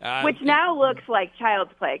 Which now looks like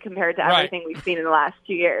child's play compared to everything we've seen in the last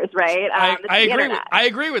 2 years, right? I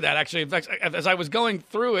agree with that, actually. In fact, as I was going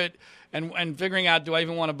through it and figuring out, do I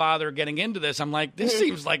even want to bother getting into this, I'm like, this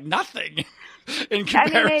seems like nothing in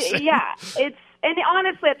comparison. And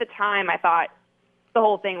honestly, at the time, I thought the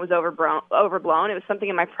whole thing was overblown. It was something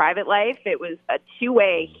in my private life. It was a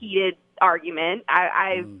two-way heated argument.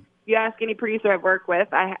 You ask any producer I've worked with,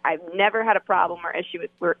 I've never had a problem or issue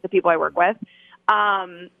with the people I work with.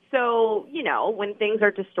 So, when things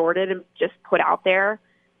are distorted and just put out there,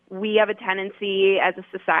 we have a tendency as a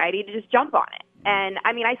society to just jump on it. And,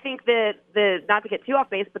 I mean, I think the not to get too off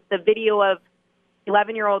base, but the video of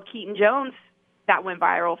 11-year-old Keaton Jones that went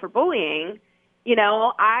viral for bullying,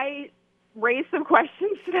 I raised some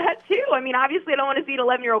questions to that, too. I mean, obviously, I don't want to see an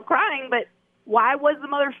 11-year-old crying, but why was the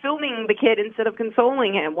mother filming the kid instead of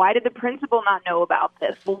consoling him? Why did the principal not know about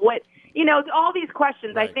this? Well, all these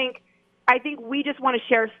questions, right. I think we just want to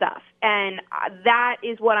share stuff. And that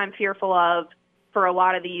is what I'm fearful of for a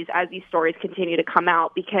lot of these, as these stories continue to come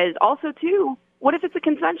out, because also, too, what if it's a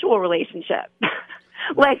consensual relationship?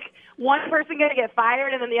 Like, one person going to get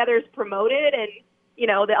fired and then the other is promoted, and,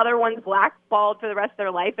 the other one's blackballed for the rest of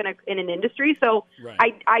their life in an industry. So right.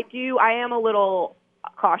 I am a little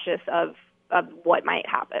cautious of what might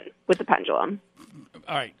happen with the pendulum.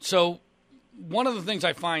 All right. So one of the things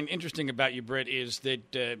I find interesting about you, Britt, is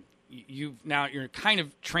that you're kind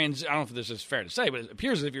of I don't know if this is fair to say, but it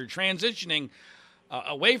appears as if you're transitioning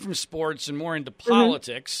away from sports and more into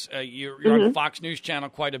politics. You're on Fox News Channel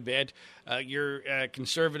quite a bit. You're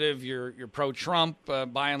conservative. You're pro-Trump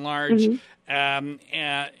by and large. And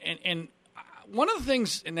one of the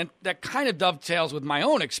things, and that kind of dovetails with my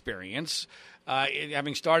own experience,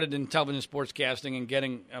 having started in television sportscasting and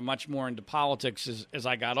getting much more into politics as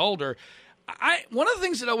I got older. One of the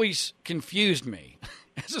things that always confused me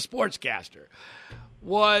as a sportscaster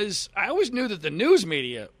was I always knew that the news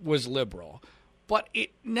media was liberal, but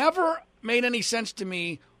it never made any sense to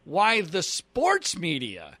me why the sports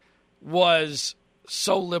media was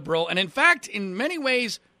so liberal, and in fact, in many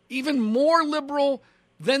ways, even more liberal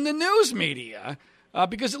than the news media,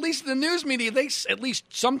 because at least the news media, they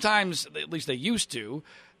used to,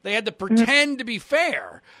 they had to pretend to be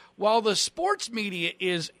fair, while the sports media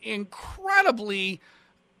is incredibly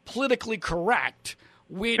politically correct,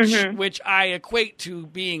 which I equate to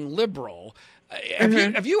being liberal.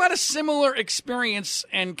 Have you had a similar experience,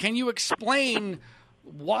 and can you explain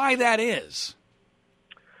why that is?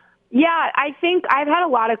 Yeah, I think I've had a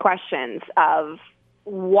lot of questions of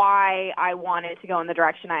why I wanted to go in the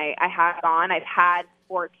direction I have gone. I've had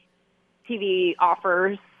sports TV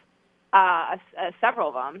offers, several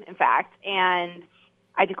of them, in fact, and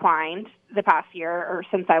I declined the past year or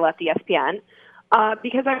since I left ESPN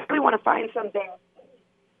because I really want to find something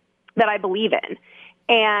that I believe in.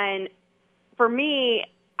 And for me,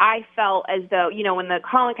 I felt as though, when the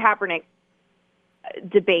Colin Kaepernick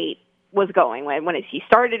debate was going, when he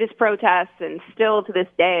started his protests, and still to this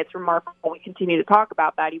day, it's remarkable we continue to talk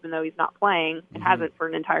about that, even though he's not playing and hasn't for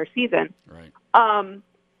an entire season. Right.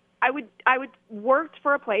 I would worked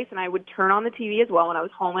for a place, and I would turn on the TV as well when I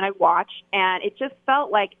was home, and I'd watch, and it just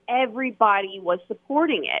felt like everybody was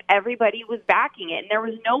supporting it. Everybody was backing it, and there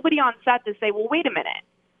was nobody on set to say, well, wait a minute,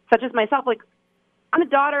 such as myself. Like, I'm the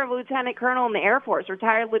daughter of a lieutenant colonel in the Air Force,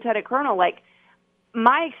 retired lieutenant colonel. Like,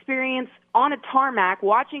 my experience on a tarmac,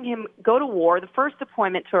 watching him go to war, the first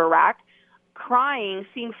deployment to Iraq, crying,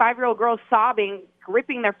 seeing 5-year-old girls sobbing,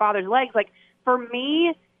 gripping their father's legs. Like, for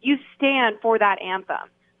me, you stand for that anthem.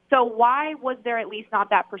 So why was there at least not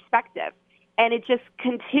that perspective? And it just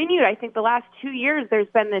continued. I think the last 2 years, there's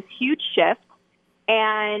been this huge shift,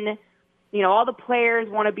 and all the players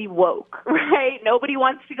want to be woke, right? Nobody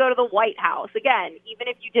wants to go to the White House. Again, even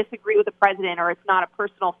if you disagree with the president or it's not a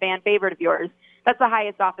personal fan favorite of yours, that's the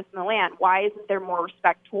highest office in the land. Why isn't there more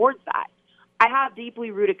respect towards that? I have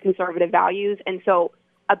deeply rooted conservative values, and so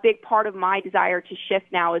a big part of my desire to shift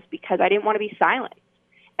now is because I didn't want to be silent.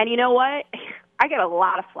 And you know what? I get a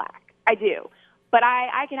lot of flack. I do. But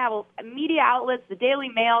I can have media outlets, the Daily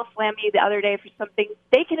Mail slammed me the other day for something.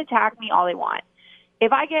 They can attack me all they want.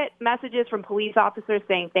 If I get messages from police officers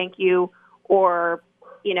saying thank you, or,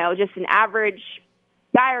 just an average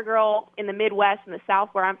guy or girl in the Midwest and the South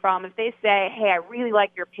where I'm from, if they say, hey, I really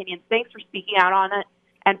like your opinion, thanks for speaking out on it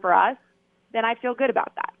and for us, then I feel good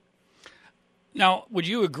about that. Now, would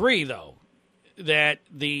you agree, though, that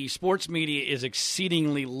the sports media is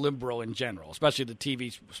exceedingly liberal in general, especially the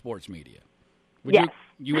TV sports media? Yes.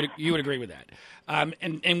 You would agree with that.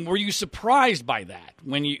 And were you surprised by that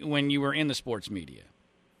when you were in the sports media?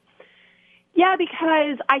 Yeah,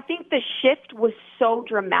 because I think the shift was so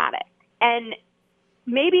dramatic. And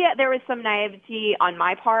maybe there was some naivety on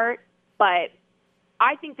my part, but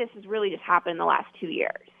I think this has really just happened in the last 2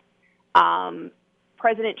 years.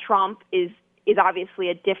 President Trump is obviously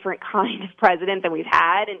a different kind of president than we've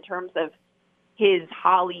had in terms of his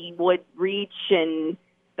Hollywood reach and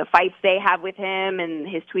the fights they have with him and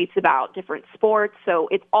his tweets about different sports. So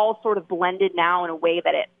it's all sort of blended now in a way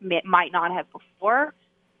that it might not have before.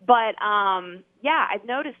 But, yeah, I've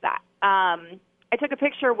noticed that. I took a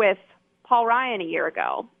picture with Paul Ryan a year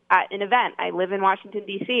ago at an event. I live in Washington,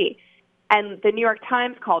 D.C., and the New York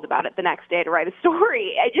Times called about it the next day to write a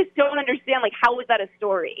story. I just don't understand, like, how is that a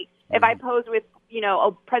story? Mm-hmm. If I posed with,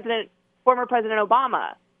 former President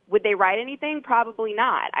Obama, would they write anything? Probably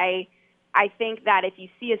not. I think that if you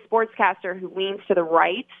see a sportscaster who leans to the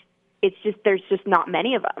right, there's just not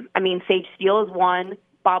many of them. I mean, Sage Steele is one.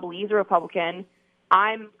 Bob Lee's a Republican.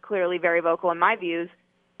 I'm clearly very vocal in my views,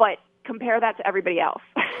 but compare that to everybody else.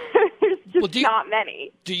 There's just not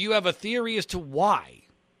many. Do you have a theory as to why?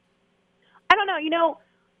 I don't know.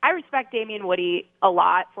 I respect Damien Woody a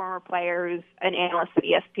lot, former player who's an analyst at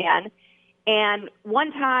ESPN. And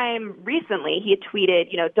one time recently he had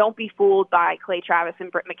tweeted, don't be fooled by Clay Travis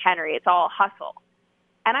and Britt McHenry. It's all hustle.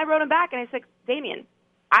 And I wrote him back and I said, Damien,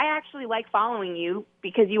 I actually like following you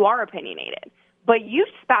because you are opinionated. But you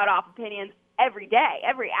spout off opinions every day,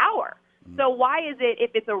 every hour. So why is it,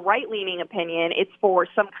 if it's a right-leaning opinion, it's for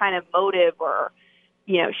some kind of motive or,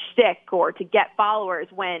 shtick or to get followers,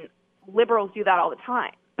 when liberals do that all the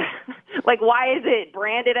time? Like, why is it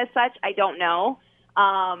branded as such? I don't know.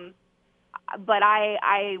 But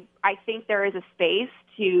I think there is a space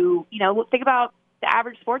to, think about the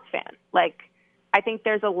average sports fan. Like, I think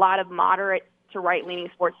there's a lot of moderate to right-leaning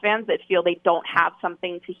sports fans that feel they don't have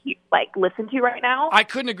something to listen to right now. I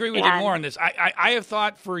couldn't agree with you more on this. I have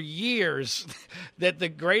thought for years that the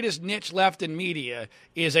greatest niche left in media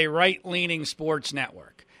is a right-leaning sports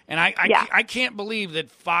network. And I can't believe that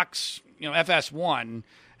Fox, FS1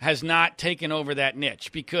 has not taken over that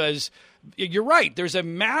niche, because you're right. There's a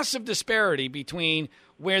massive disparity between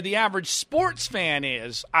where the average sports fan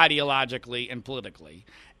is ideologically and politically,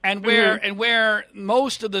 and where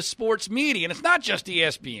most of the sports media, and it's not just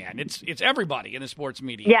ESPN, it's everybody in the sports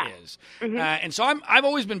media is. Mm-hmm. And so I've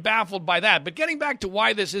always been baffled by that. But getting back to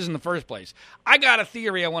why this is in the first place, I got a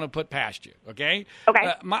theory I want to put past you. Okay.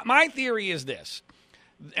 Okay. My theory is this,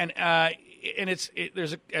 and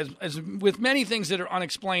there's as with many things that are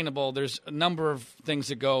unexplainable, there's a number of things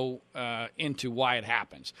that go into why it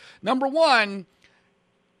happens. Number one,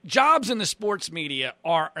 jobs in the sports media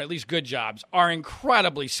or at least good jobs, are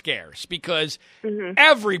incredibly scarce because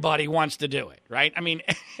everybody wants to do it, right? I mean,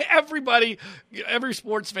 every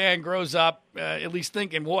sports fan grows up at least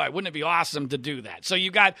thinking, boy, wouldn't it be awesome to do that? So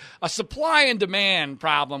you got a supply and demand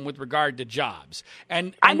problem with regard to jobs.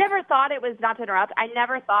 And I never thought it was, not to interrupt, I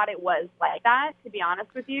never thought it was like that, to be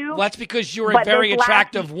honest with you. Well, that's because you're a very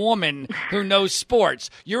attractive woman who knows sports.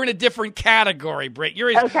 You're in a different category, Britt. You're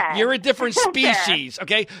a different species,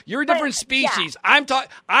 okay? You're a different species. Yeah.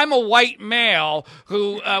 I'm a white male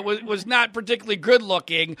who was not particularly good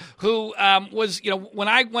looking, who was, when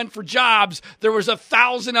I went for jobs, there was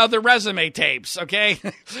 1,000 other resume tapes, okay?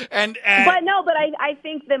 But I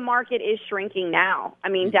think the market is shrinking now. I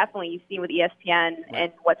mean, definitely you've seen with ESPN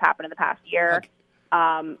and what's happened in the past year. Okay.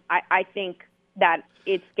 I think that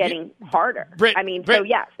it's getting harder. Britt,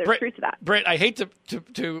 yes, there's truth to that. Britt, I hate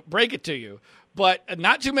to break it to you, but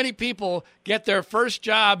not too many people get their first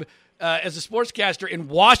job as a sportscaster in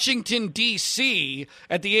Washington, D.C.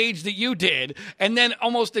 at the age that you did, and then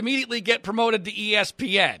almost immediately get promoted to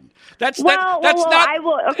ESPN. That's not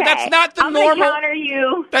the normal. Counter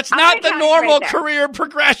you. That's not the normal career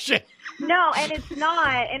progression. No, and it's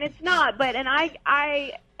not. But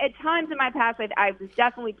I at times in my past, I was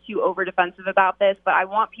definitely too over defensive about this. But I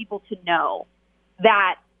want people to know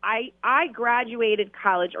that I graduated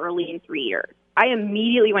college early in 3 years. I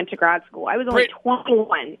immediately went to grad school. I was only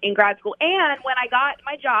 21 in grad school. And when I got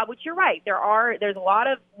my job, which you're right, there's a lot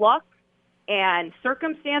of luck and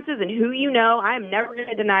circumstances and who you know. I am never going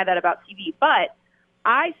to deny that about TV. But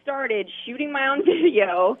I started shooting my own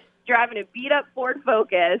video, driving a beat-up Ford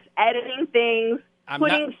Focus, editing things,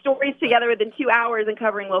 putting stories together within 2 hours and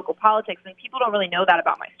covering local politics. And people don't really know that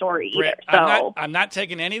about my story either. So I'm not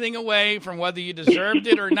taking anything away from whether you deserved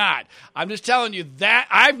it or not. I'm just telling you that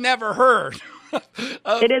I've never heard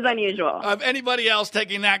it is unusual of anybody else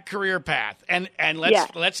taking that career path. And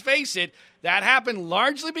let's face it, that happened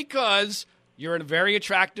largely because you're a very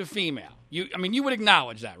attractive female. You would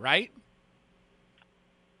acknowledge that, right?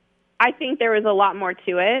 I think there was a lot more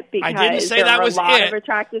to it because I didn't say that was a lot of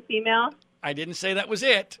attractive females. I didn't say that was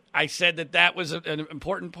it. I said that was an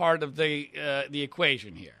important part of the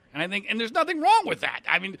equation here, and there's nothing wrong with that.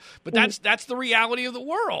 But that's the reality of the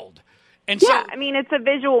world. And it's a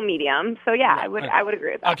visual medium, so I would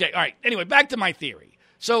agree with that. Okay, all right. Anyway, back to my theory.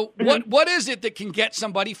 So what is it that can get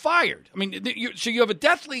somebody fired? So you have a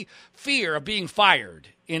deathly fear of being fired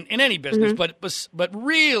in any business, but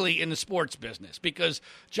really in the sports business because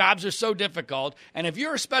jobs are so difficult. And if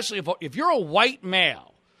you're a white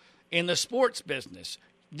male in the sports business,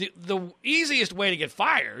 the easiest way to get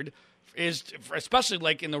fired is, especially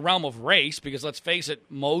like in the realm of race, because let's face it,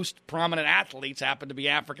 most prominent athletes happen to be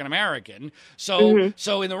African American. So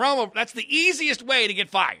in the realm of, that's the easiest way to get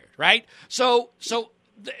fired, right? So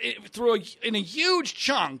in a huge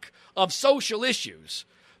chunk of social issues,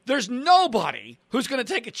 there's nobody who's going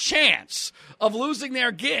to take a chance of losing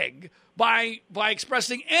their gig by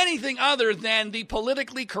expressing anything other than the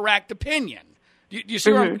politically correct opinion. You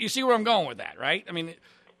see where I'm going with that, right?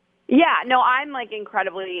 Yeah, no, I'm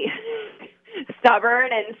incredibly stubborn,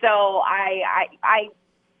 and so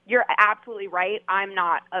you're absolutely right. I'm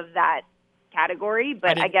not of that category,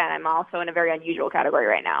 but again, I'm also in a very unusual category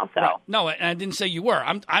right now. So right. No, and I didn't say you were.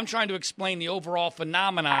 I'm trying to explain the overall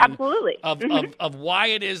phenomenon absolutely of why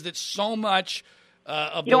it is that so much. You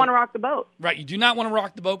don't want to rock the boat. Right. You do not want to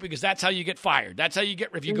rock the boat because that's how you get fired. That's how you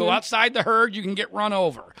get, if you go outside the herd, you can get run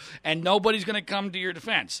over and nobody's going to come to your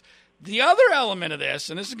defense. The other element of this,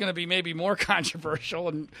 and this is going to be maybe more controversial,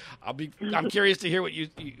 and I'm curious to hear what you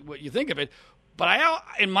think of it. But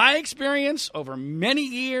in my experience, over many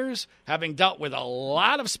years, having dealt with a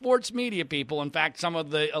lot of sports media people, in fact, some of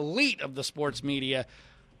the elite of the sports media,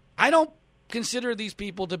 I don't consider these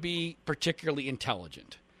people to be particularly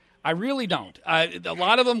intelligent. I really don't. A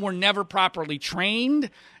lot of them were never properly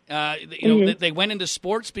trained. They went into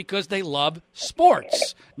sports because they love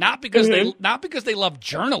sports, not because they love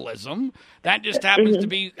journalism. That just happens to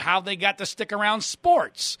be how they got to stick around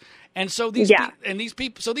sports. And so these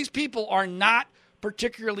people are not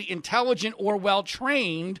particularly intelligent or well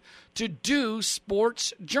trained to do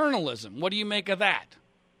sports journalism. What do you make of that?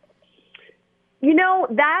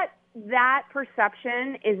 That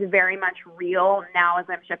perception is very much real now as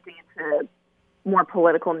I'm shifting into more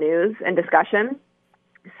political news and discussion.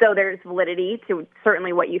 So there's validity to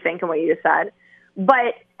certainly what you think and what you just said.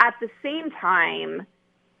 But at the same time,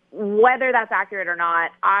 whether that's accurate or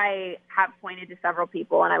not, I have pointed to several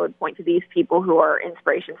people, and I would point to these people who are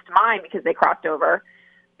inspirations to mine because they crossed over.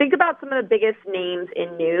 Think about some of the biggest names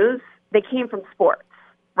in news. They came from sports.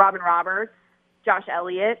 Robin Roberts, Josh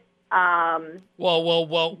Elliott, Brian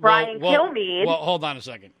Kilmeade. Well, hold on a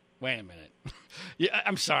second. Wait a minute.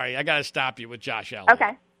 I'm sorry. I got to stop you with Josh Elliott.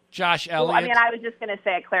 Okay. Josh Elliott. Well, I mean, I was just going to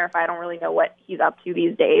say, clarify, I don't really know what he's up to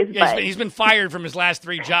these days. Yeah, but he's been fired from his last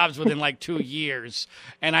 3 jobs within like 2 years,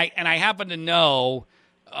 and I happen to know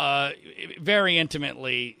very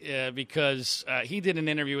intimately because he did an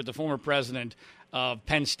interview with the former president of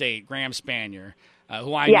Penn State, Graham Spanier,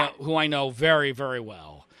 who I know very, very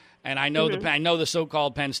well, and I know I know the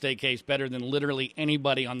so-called Penn State case better than literally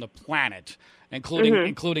anybody on the planet,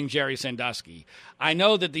 including Jerry Sandusky. I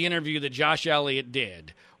know that the interview that Josh Elliott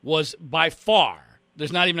did was by far,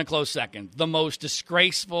 there's not even a close second, the most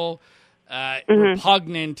disgraceful,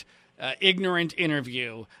 repugnant, ignorant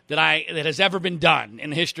interview that has ever been done in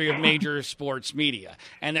the history of major sports media,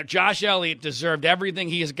 and that Josh Elliott deserved everything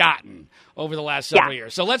he has gotten over the last several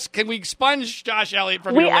years. So can we expunge Josh Elliott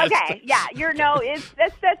from your list? Okay, yeah,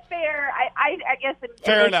 that's fair. I guess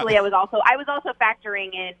Fair initially enough. I was also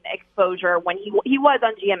factoring in exposure when he was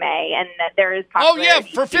on GMA, and that there is Oh yeah,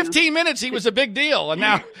 popularity for 15 minutes he was a big deal, and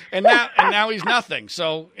now he's nothing.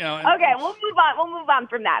 So Okay, we'll move on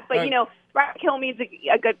from that. But Brian Kilmeade's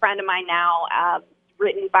a good friend of mine now.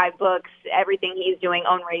 Written 5 books, everything he's doing,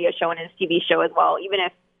 own radio show and his TV show as well. Even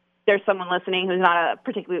if there's someone listening who's not a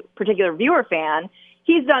particular viewer fan,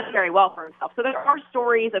 he's done very well for himself. So there are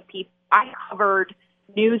stories of people. I covered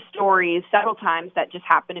news stories several times that just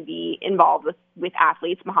happen to be involved with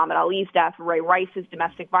athletes. Muhammad Ali's death, Ray Rice's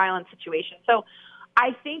domestic violence situation. So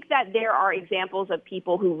I think that there are examples of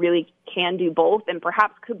people who really can do both and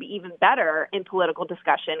perhaps could be even better in political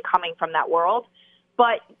discussion coming from that world.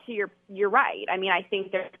 But you're right. I mean, I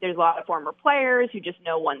think there's a lot of former players who just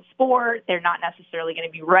know one sport. They're not necessarily going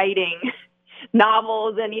to be writing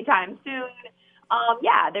novels anytime soon.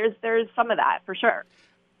 There's some of that for sure.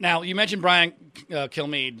 Now, you mentioned Brian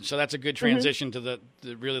Kilmeade, so that's a good transition to the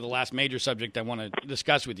really the last major subject I want to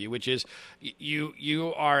discuss with you, which is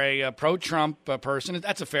you are a pro-Trump person.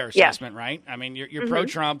 That's a fair assessment, right? I mean, you're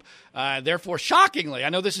pro-Trump. Therefore, shockingly, I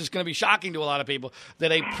know this is going to be shocking to a lot of people,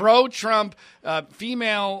 that a pro-Trump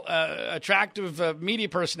female attractive media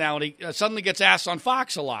personality suddenly gets asked on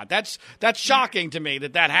Fox a lot. That's shocking to me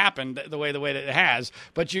that happened the way that it has.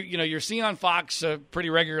 But you're seen on Fox pretty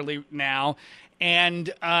regularly now.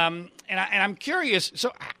 And I'm curious.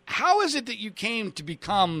 So, how is it that you came to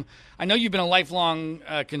become? I know you've been a lifelong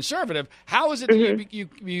conservative. How is it that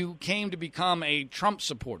you came to become a Trump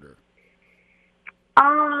supporter?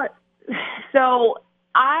 So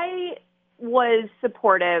I was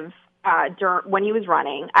supportive when he was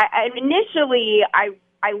running. Initially,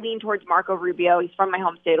 I leaned towards Marco Rubio. He's from my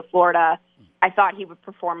home state of Florida. I thought he would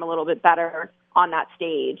perform a little bit better on that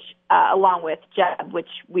stage, along with Jeb, which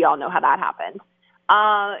we all know how that happened.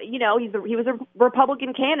 He was a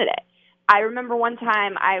Republican candidate. I remember one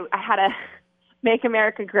time I had a Make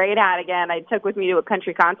America Great hat again. I took with me to a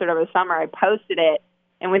country concert over the summer. I posted it,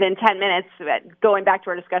 and within 10 minutes, going back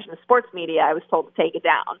to our discussion of sports media, I was told to take it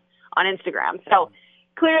down on Instagram. So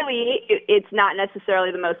clearly, it's not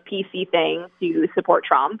necessarily the most PC thing to support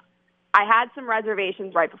Trump. I had some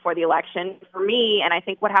reservations right before the election. For me, and I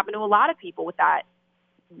think what happened to a lot of people with that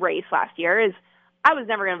race last year, is I was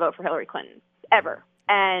never going to vote for Hillary Clinton, ever.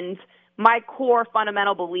 And my core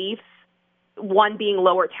fundamental beliefs, one being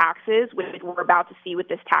lower taxes, which we're about to see with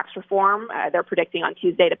this tax reform they're predicting on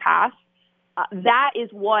Tuesday to pass, that is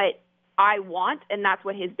what I want, and that's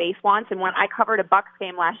what his base wants. And when I covered a Bucs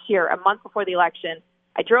game last year, a month before the election,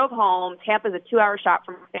 I drove home. Tampa's a 2-hour shot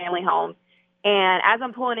from my family home. And as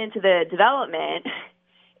I'm pulling into the development,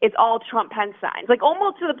 it's all Trump Pence signs, like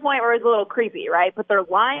almost to the point where it's a little creepy, right? But they're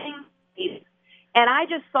lying. And I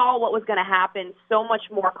just saw what was going to happen so much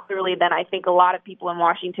more clearly than I think a lot of people in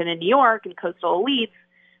Washington and New York and coastal elites,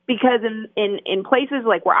 because in places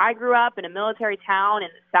like where I grew up, in a military town in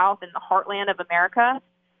the South, in the heartland of America,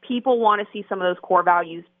 people want to see some of those core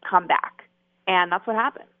values come back. And that's what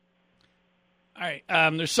happened. All right.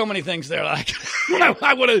 There's so many things there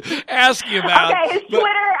I want to ask you about. Okay, his Twitter,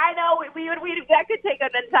 I know that could take an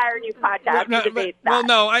entire new podcast to debate that. Well,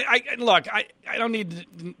 no, I don't need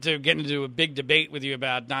to get into a big debate with you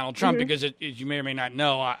about Donald Trump because, as you may or may not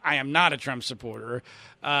know, I am not a Trump supporter.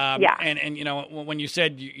 And when you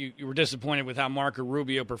said you were disappointed with how Marco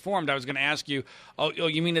Rubio performed, I was going to ask you,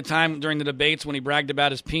 you mean the time during the debates when he bragged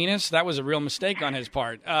about his penis? That was a real mistake on his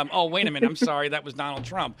part. Wait a minute. I'm sorry. That was Donald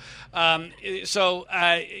Trump. I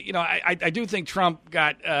do think Trump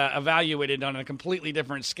got evaluated on a completely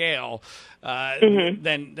different scale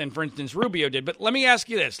than, for instance, Rubio did. But let me ask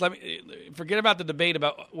you this. Forget about the debate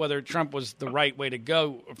about whether Trump was the right way to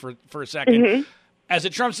go for a second. As a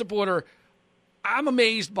Trump supporter, I'm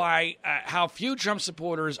amazed by how few Trump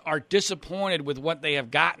supporters are disappointed with what they have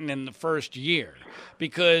gotten in the first year.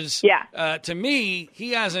 Because to me,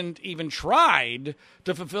 he hasn't even tried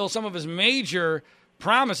to fulfill some of his major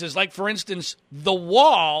promises. Like, for instance, the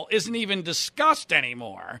wall isn't even discussed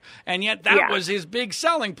anymore. And yet that was his big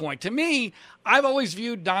selling point. To me, I've always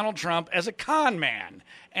viewed Donald Trump as a con man.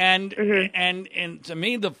 And and to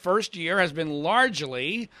me, the first year has been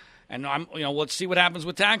largely... And let's see what happens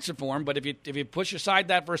with tax reform. But if you push aside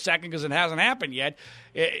that for a second because it hasn't happened yet,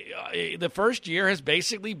 the first year has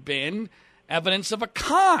basically been evidence of a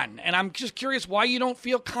con. And I'm just curious why you don't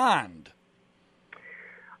feel conned.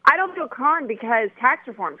 I don't feel conned because tax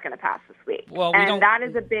reform is going to pass this week, that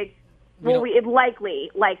is a big. It likely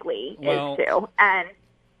is too. And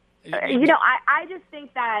I just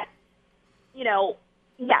think that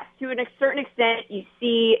yes, to a certain extent, you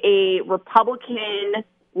see a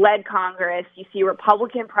Republican-led Congress, you see a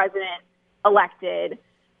Republican president elected.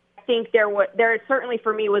 I think there certainly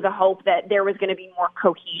for me was a hope that there was going to be more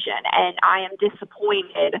cohesion, and I am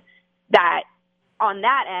disappointed that on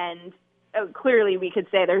that end, clearly we could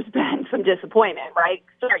say there's been some disappointment, right?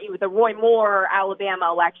 Starting with the Roy Moore Alabama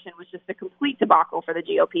election was just a complete debacle for the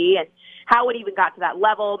GOP, and how it even got to that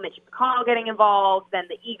level, Mitch McConnell getting involved, then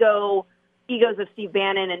the egos of Steve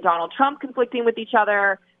Bannon and Donald Trump conflicting with each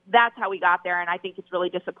other. That's how we got there, and I think it's really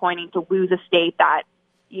disappointing to lose a state that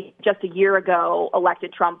just a year ago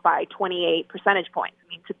elected Trump by 28 percentage points. I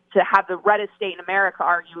mean, to have the reddest state in America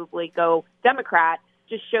arguably go Democrat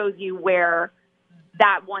just shows you where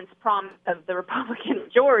that once promise of the Republican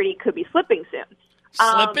majority could be slipping soon.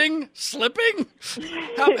 Slipping?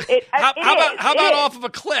 How about off of a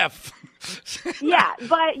cliff? Yeah,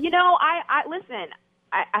 but I listen.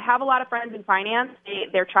 I have a lot of friends in finance.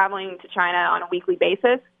 They're traveling to China on a weekly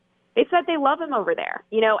basis. They said they love him over there.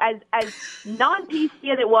 As non-PC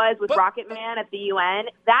as it was with Rocket Man at the UN,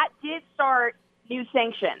 that did start new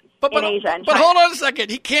sanctions in Asia and China. But hold on a second.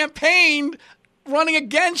 He campaigned running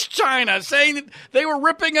against China, saying that they were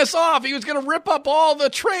ripping us off. He was going to rip up all the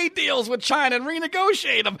trade deals with China and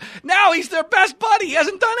renegotiate them. Now he's their best buddy. He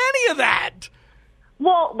hasn't done any of that.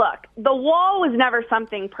 Well, look, the wall was never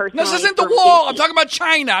something personal. This isn't the wall. I'm talking about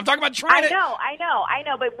China. I'm talking about China. I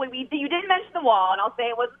know. But when you didn't mention the wall, and I'll say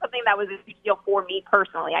it wasn't something that was a huge deal for me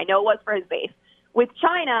personally. I know it was for his base. With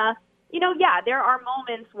China, there are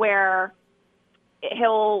moments where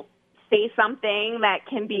he'll say something that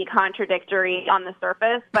can be contradictory on the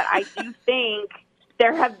surface, but I do think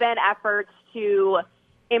there have been efforts to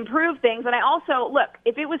improve things. And I also, look,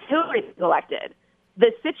 if it was Hillary elected,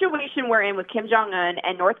 the situation we're in with Kim Jong-un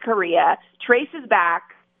and North Korea traces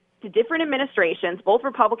back to different administrations, both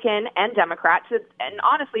Republican and Democrat, and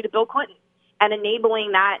honestly to Bill Clinton, and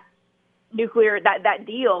enabling that that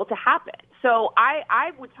deal to happen. So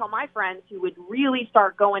I would tell my friends who would really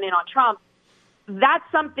start going in on Trump, that's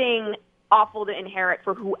something awful to inherit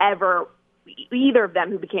for either of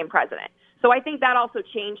them who became president. So I think that also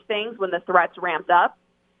changed things when the threats ramped up.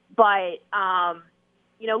 But,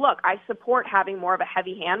 look, I support having more of a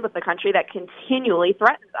heavy hand with the country that continually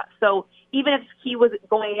threatens us. So even if he was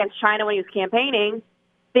going against China when he was campaigning,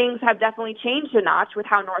 things have definitely changed a notch with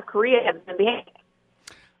how North Korea has been behaving.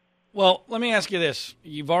 Well, let me ask you this.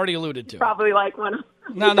 You've already alluded to probably like one.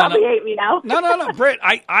 No. Hate me now. No, Britt.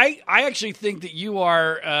 I actually think that you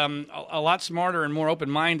are a lot smarter and more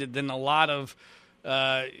open-minded than a lot of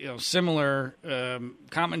similar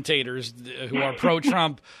commentators who are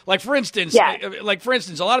pro-Trump. Like for instance,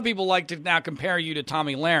 a lot of people like to now compare you to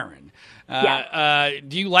Tomi Lahren.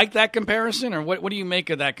 Do you like that comparison, or what do you make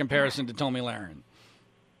of that comparison to Tomi Lahren?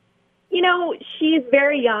 She's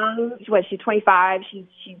very young. She's 25.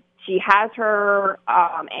 She has her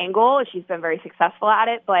angle. She's been very successful at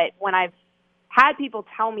it. But when I've had people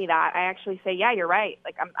tell me that, I actually say, yeah, you're right.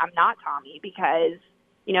 Like, I'm not Tomi because,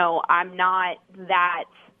 I'm not that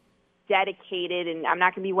dedicated and I'm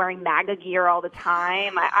not going to be wearing MAGA gear all the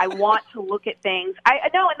time. I want to look at things. I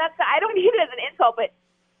know, and I don't mean it as an insult, but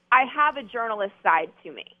I have a journalist side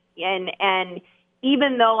to me. And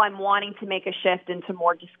even though I'm wanting to make a shift into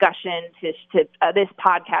more discussion, to this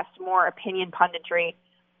podcast, more opinion punditry,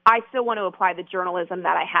 I still want to apply the journalism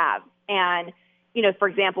that I have. And, for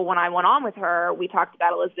example, when I went on with her, we talked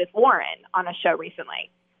about Elizabeth Warren on a show recently.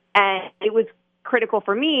 And it was critical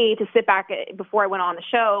for me to sit back before I went on the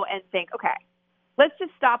show and think, okay, let's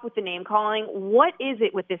just stop with the name calling. What is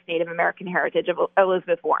it with this Native American heritage of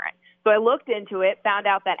Elizabeth Warren? So I looked into it, found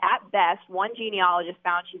out that at best, one genealogist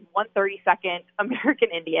found she's 132nd American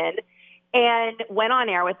Indian, and went on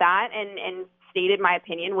air with that and stated my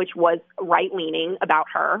opinion, which was right-leaning about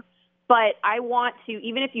her. But I want to,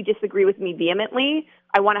 even if you disagree with me vehemently,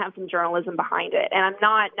 I want to have some journalism behind it. And I'm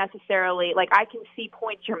not necessarily, like, I can see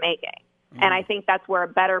points you're making. And I think that's where a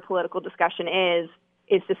better political discussion is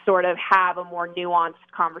to sort of have a more nuanced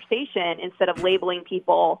conversation instead of labeling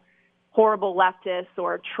people horrible leftists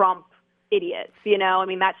or Trump idiots. You know, I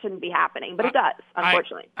mean, that shouldn't be happening, but it does,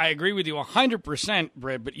 unfortunately. I agree with you 100%,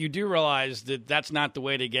 Britt, but you do realize that that's not the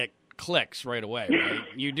way to get clicks right away, right?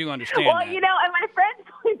 You do understand well, that. you know, and my friends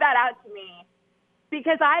point that out to me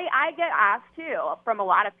because I get asked, too, from a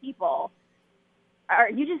lot of people, are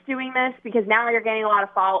you just doing this because now you're gaining a lot of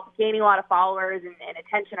followers and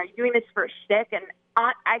attention? Are you doing this for a shtick? And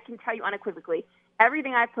I can tell you unequivocally,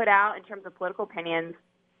 everything I put out in terms of political opinions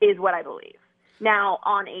is what I believe. Now,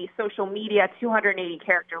 on a social media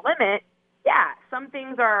 280-character limit, yeah, some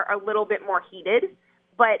things are a little bit more heated.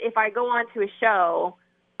 But if I go on to a show,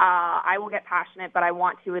 I will get passionate, but I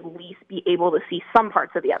want to at least be able to see some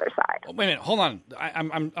parts of the other side. Wait a minute, hold on.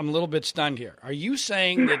 I'm a little bit stunned here. Are you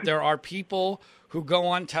saying that there are people who go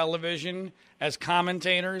on television as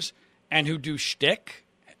commentators and who do shtick?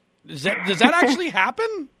 Does that actually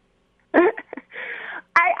happen?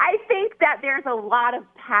 I think that there's a lot of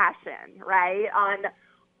passion, right,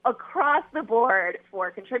 across the board for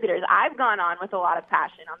contributors. I've gone on with a lot of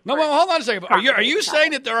passion. No, well, hold on a second. Are you saying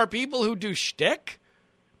that there are people who do shtick?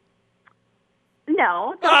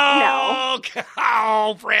 No.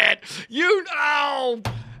 Oh, Fred.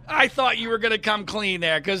 I thought you were going to come clean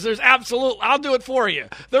there because there's I'll do it for you.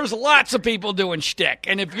 There's lots of people doing shtick.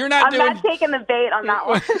 And if you're not I'm not taking the bait on that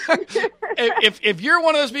one. if you're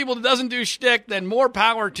one of those people that doesn't do shtick, then more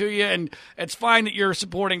power to you. And it's fine that you're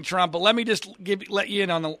supporting Trump. But let me just let you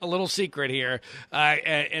in on a little secret here.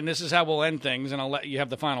 And this is how we'll end things. And I'll let you have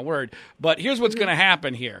the final word. But here's what's going to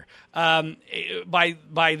happen here. By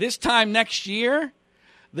this time next year,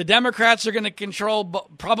 the Democrats are going to control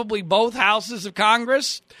probably both houses of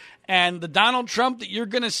Congress, and the Donald Trump that you're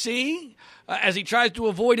going to see as he tries to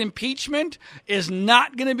avoid impeachment is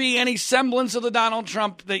not going to be any semblance of the Donald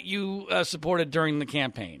Trump that you supported during the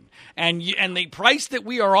campaign. And the price that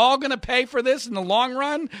we are all going to pay for this in the long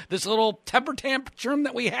run, this little temper tantrum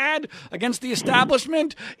that we had against the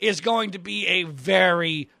establishment, is going to be a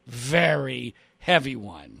very, very heavy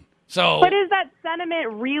one. But is that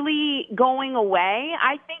sentiment really going away?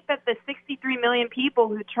 I think that the 63 million people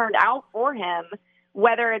who turned out for him,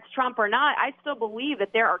 whether it's Trump or not, I still believe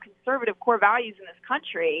that there are conservative core values in this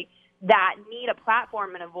country that need a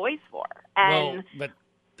platform and a voice for. And wait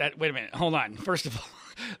a minute, hold on. First of all,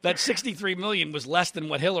 that 63 million was less than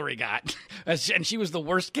what Hillary got, and she was the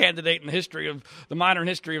worst candidate in the modern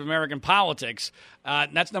history of American politics.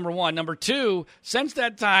 That's number one. Number two, since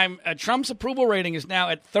that time, Trump's approval rating is now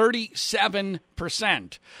at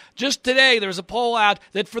 37%. Just today, there's a poll out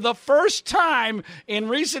that for the first time in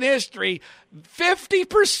recent history,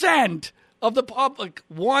 50% of the public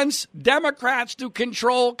wants Democrats to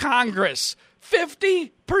control Congress.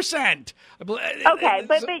 50%. Okay,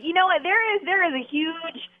 but you know what? There is a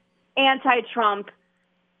huge anti-Trump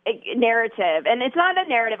narrative, and it's not a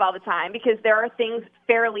narrative all the time because there are things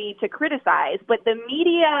fairly to criticize, but the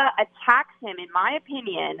media attacks him, in my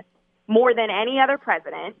opinion, more than any other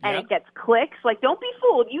president, and it gets clicks. Like, don't be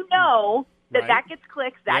fooled. You know that gets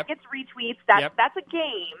clicks, that gets retweets, that's a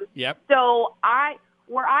game. Yep. So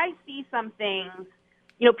where I see some things,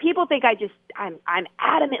 you know, people think I'm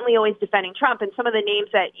adamantly always defending Trump, and some of the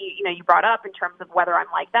names that you brought up in terms of whether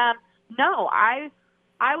I'm like them. No, I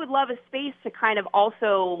would love a space to kind of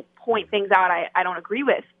also point things out I don't agree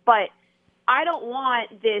with, but I don't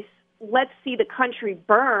want this let's see the country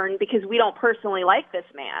burn because we don't personally like this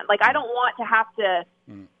man. Like, I don't want to have to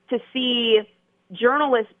see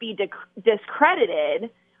journalists be discredited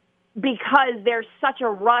because there's such a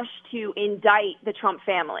rush to indict the Trump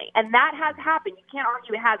family. And that has happened. You can't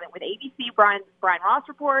argue it hasn't. With ABC, Brian Ross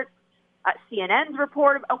report, CNN's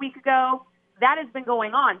report a week ago, that has been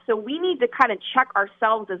going on. So we need to kind of check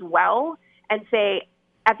ourselves as well and say,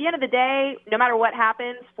 at the end of the day, no matter what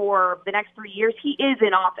happens for the next 3 years, he is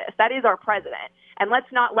in office. That is our president. And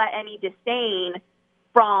let's not let any disdain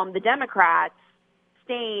from the Democrats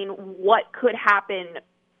stain what could happen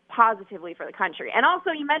positively for the country. And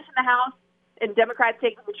also, you mentioned the House and Democrats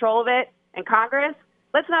taking control of it and Congress.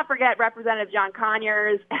 Let's not forget Representative John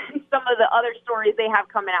Conyers and some of the other stories they have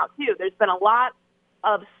coming out, too. There's been a lot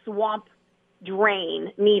of swamp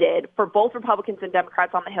drain needed for both Republicans and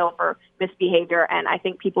Democrats on the Hill for misbehavior, and I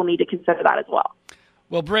think people need to consider that as well.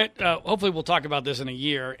 Well, Britt, hopefully we'll talk about this in a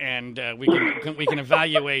year, and we can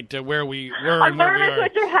evaluate where we were and where we are.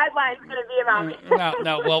 what your headline's going to be about me.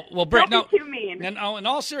 No. Well, Britt, Don't be too mean. In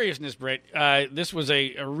all seriousness, Britt, this was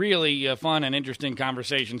a really fun and interesting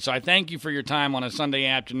conversation. So I thank you for your time on a Sunday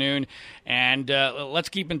afternoon, and let's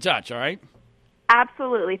keep in touch. All right.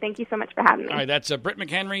 Absolutely. Thank you so much for having me. All right, that's Britt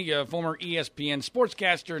McHenry, former ESPN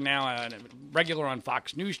sportscaster, now a regular on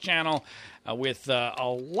Fox News Channel, with a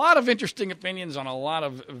lot of interesting opinions on a lot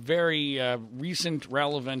of very recent,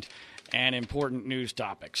 relevant, and important news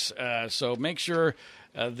topics. So make sure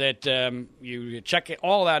that you check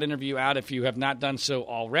all that interview out if you have not done so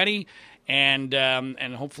already, and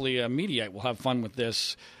hopefully media will have fun with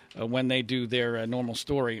this when they do their normal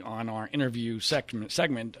story on our interview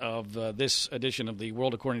segment of this edition of the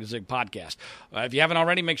World According to Zig podcast. If you haven't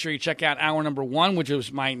already, make sure you check out hour number 1, which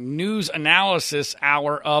was my news analysis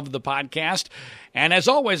hour of the podcast. And as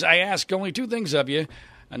always, I ask only 2 things of you.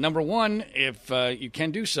 Number 1, if you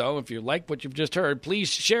can do so, if you like what you've just heard, please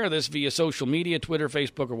share this via social media, Twitter,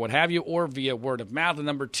 Facebook, or what have you, or via word of mouth. And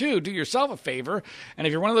number 2, do yourself a favor. And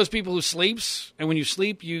if you're one of those people who sleeps, and when you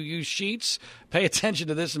sleep you use sheets, pay attention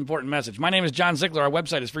to this important message. My name is John Ziegler. Our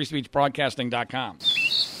website is freespeechbroadcasting.com.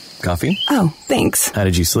 Coffee? Oh, thanks. How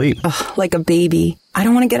did you sleep? Ugh, like a baby. I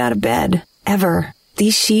don't want to get out of bed. Ever.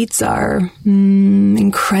 These sheets are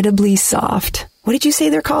incredibly soft. What did you say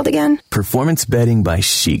they're called again? Performance bedding by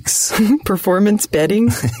Sheiks. Performance bedding?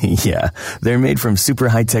 Yeah, they're made from super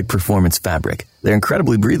high-tech performance fabric. They're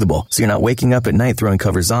incredibly breathable, so you're not waking up at night throwing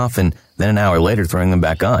covers off and then an hour later throwing them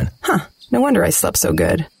back on. Huh, no wonder I slept so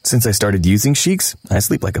good. Since I started using Sheiks, I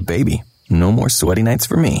sleep like a baby. No more sweaty nights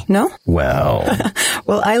for me. No? Well...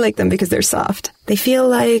 Well, I like them because they're soft. They feel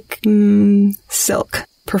like, silk.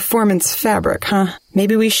 Performance fabric, huh?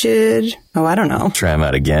 Maybe we should... Oh, I don't know. Try them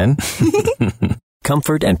out again.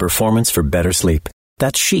 Comfort and performance for better sleep.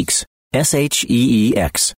 That's Sheiks.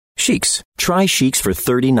 S-H-E-E-X. Sheiks. Try Sheiks for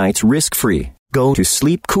 30 nights risk-free. Go to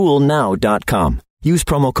sleepcoolnow.com. Use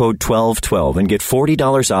promo code 1212 and get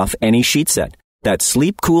 $40 off any sheet set. That's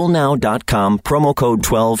sleepcoolnow.com, promo code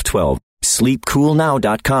 1212.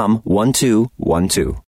 Sleepcoolnow.com, 1212.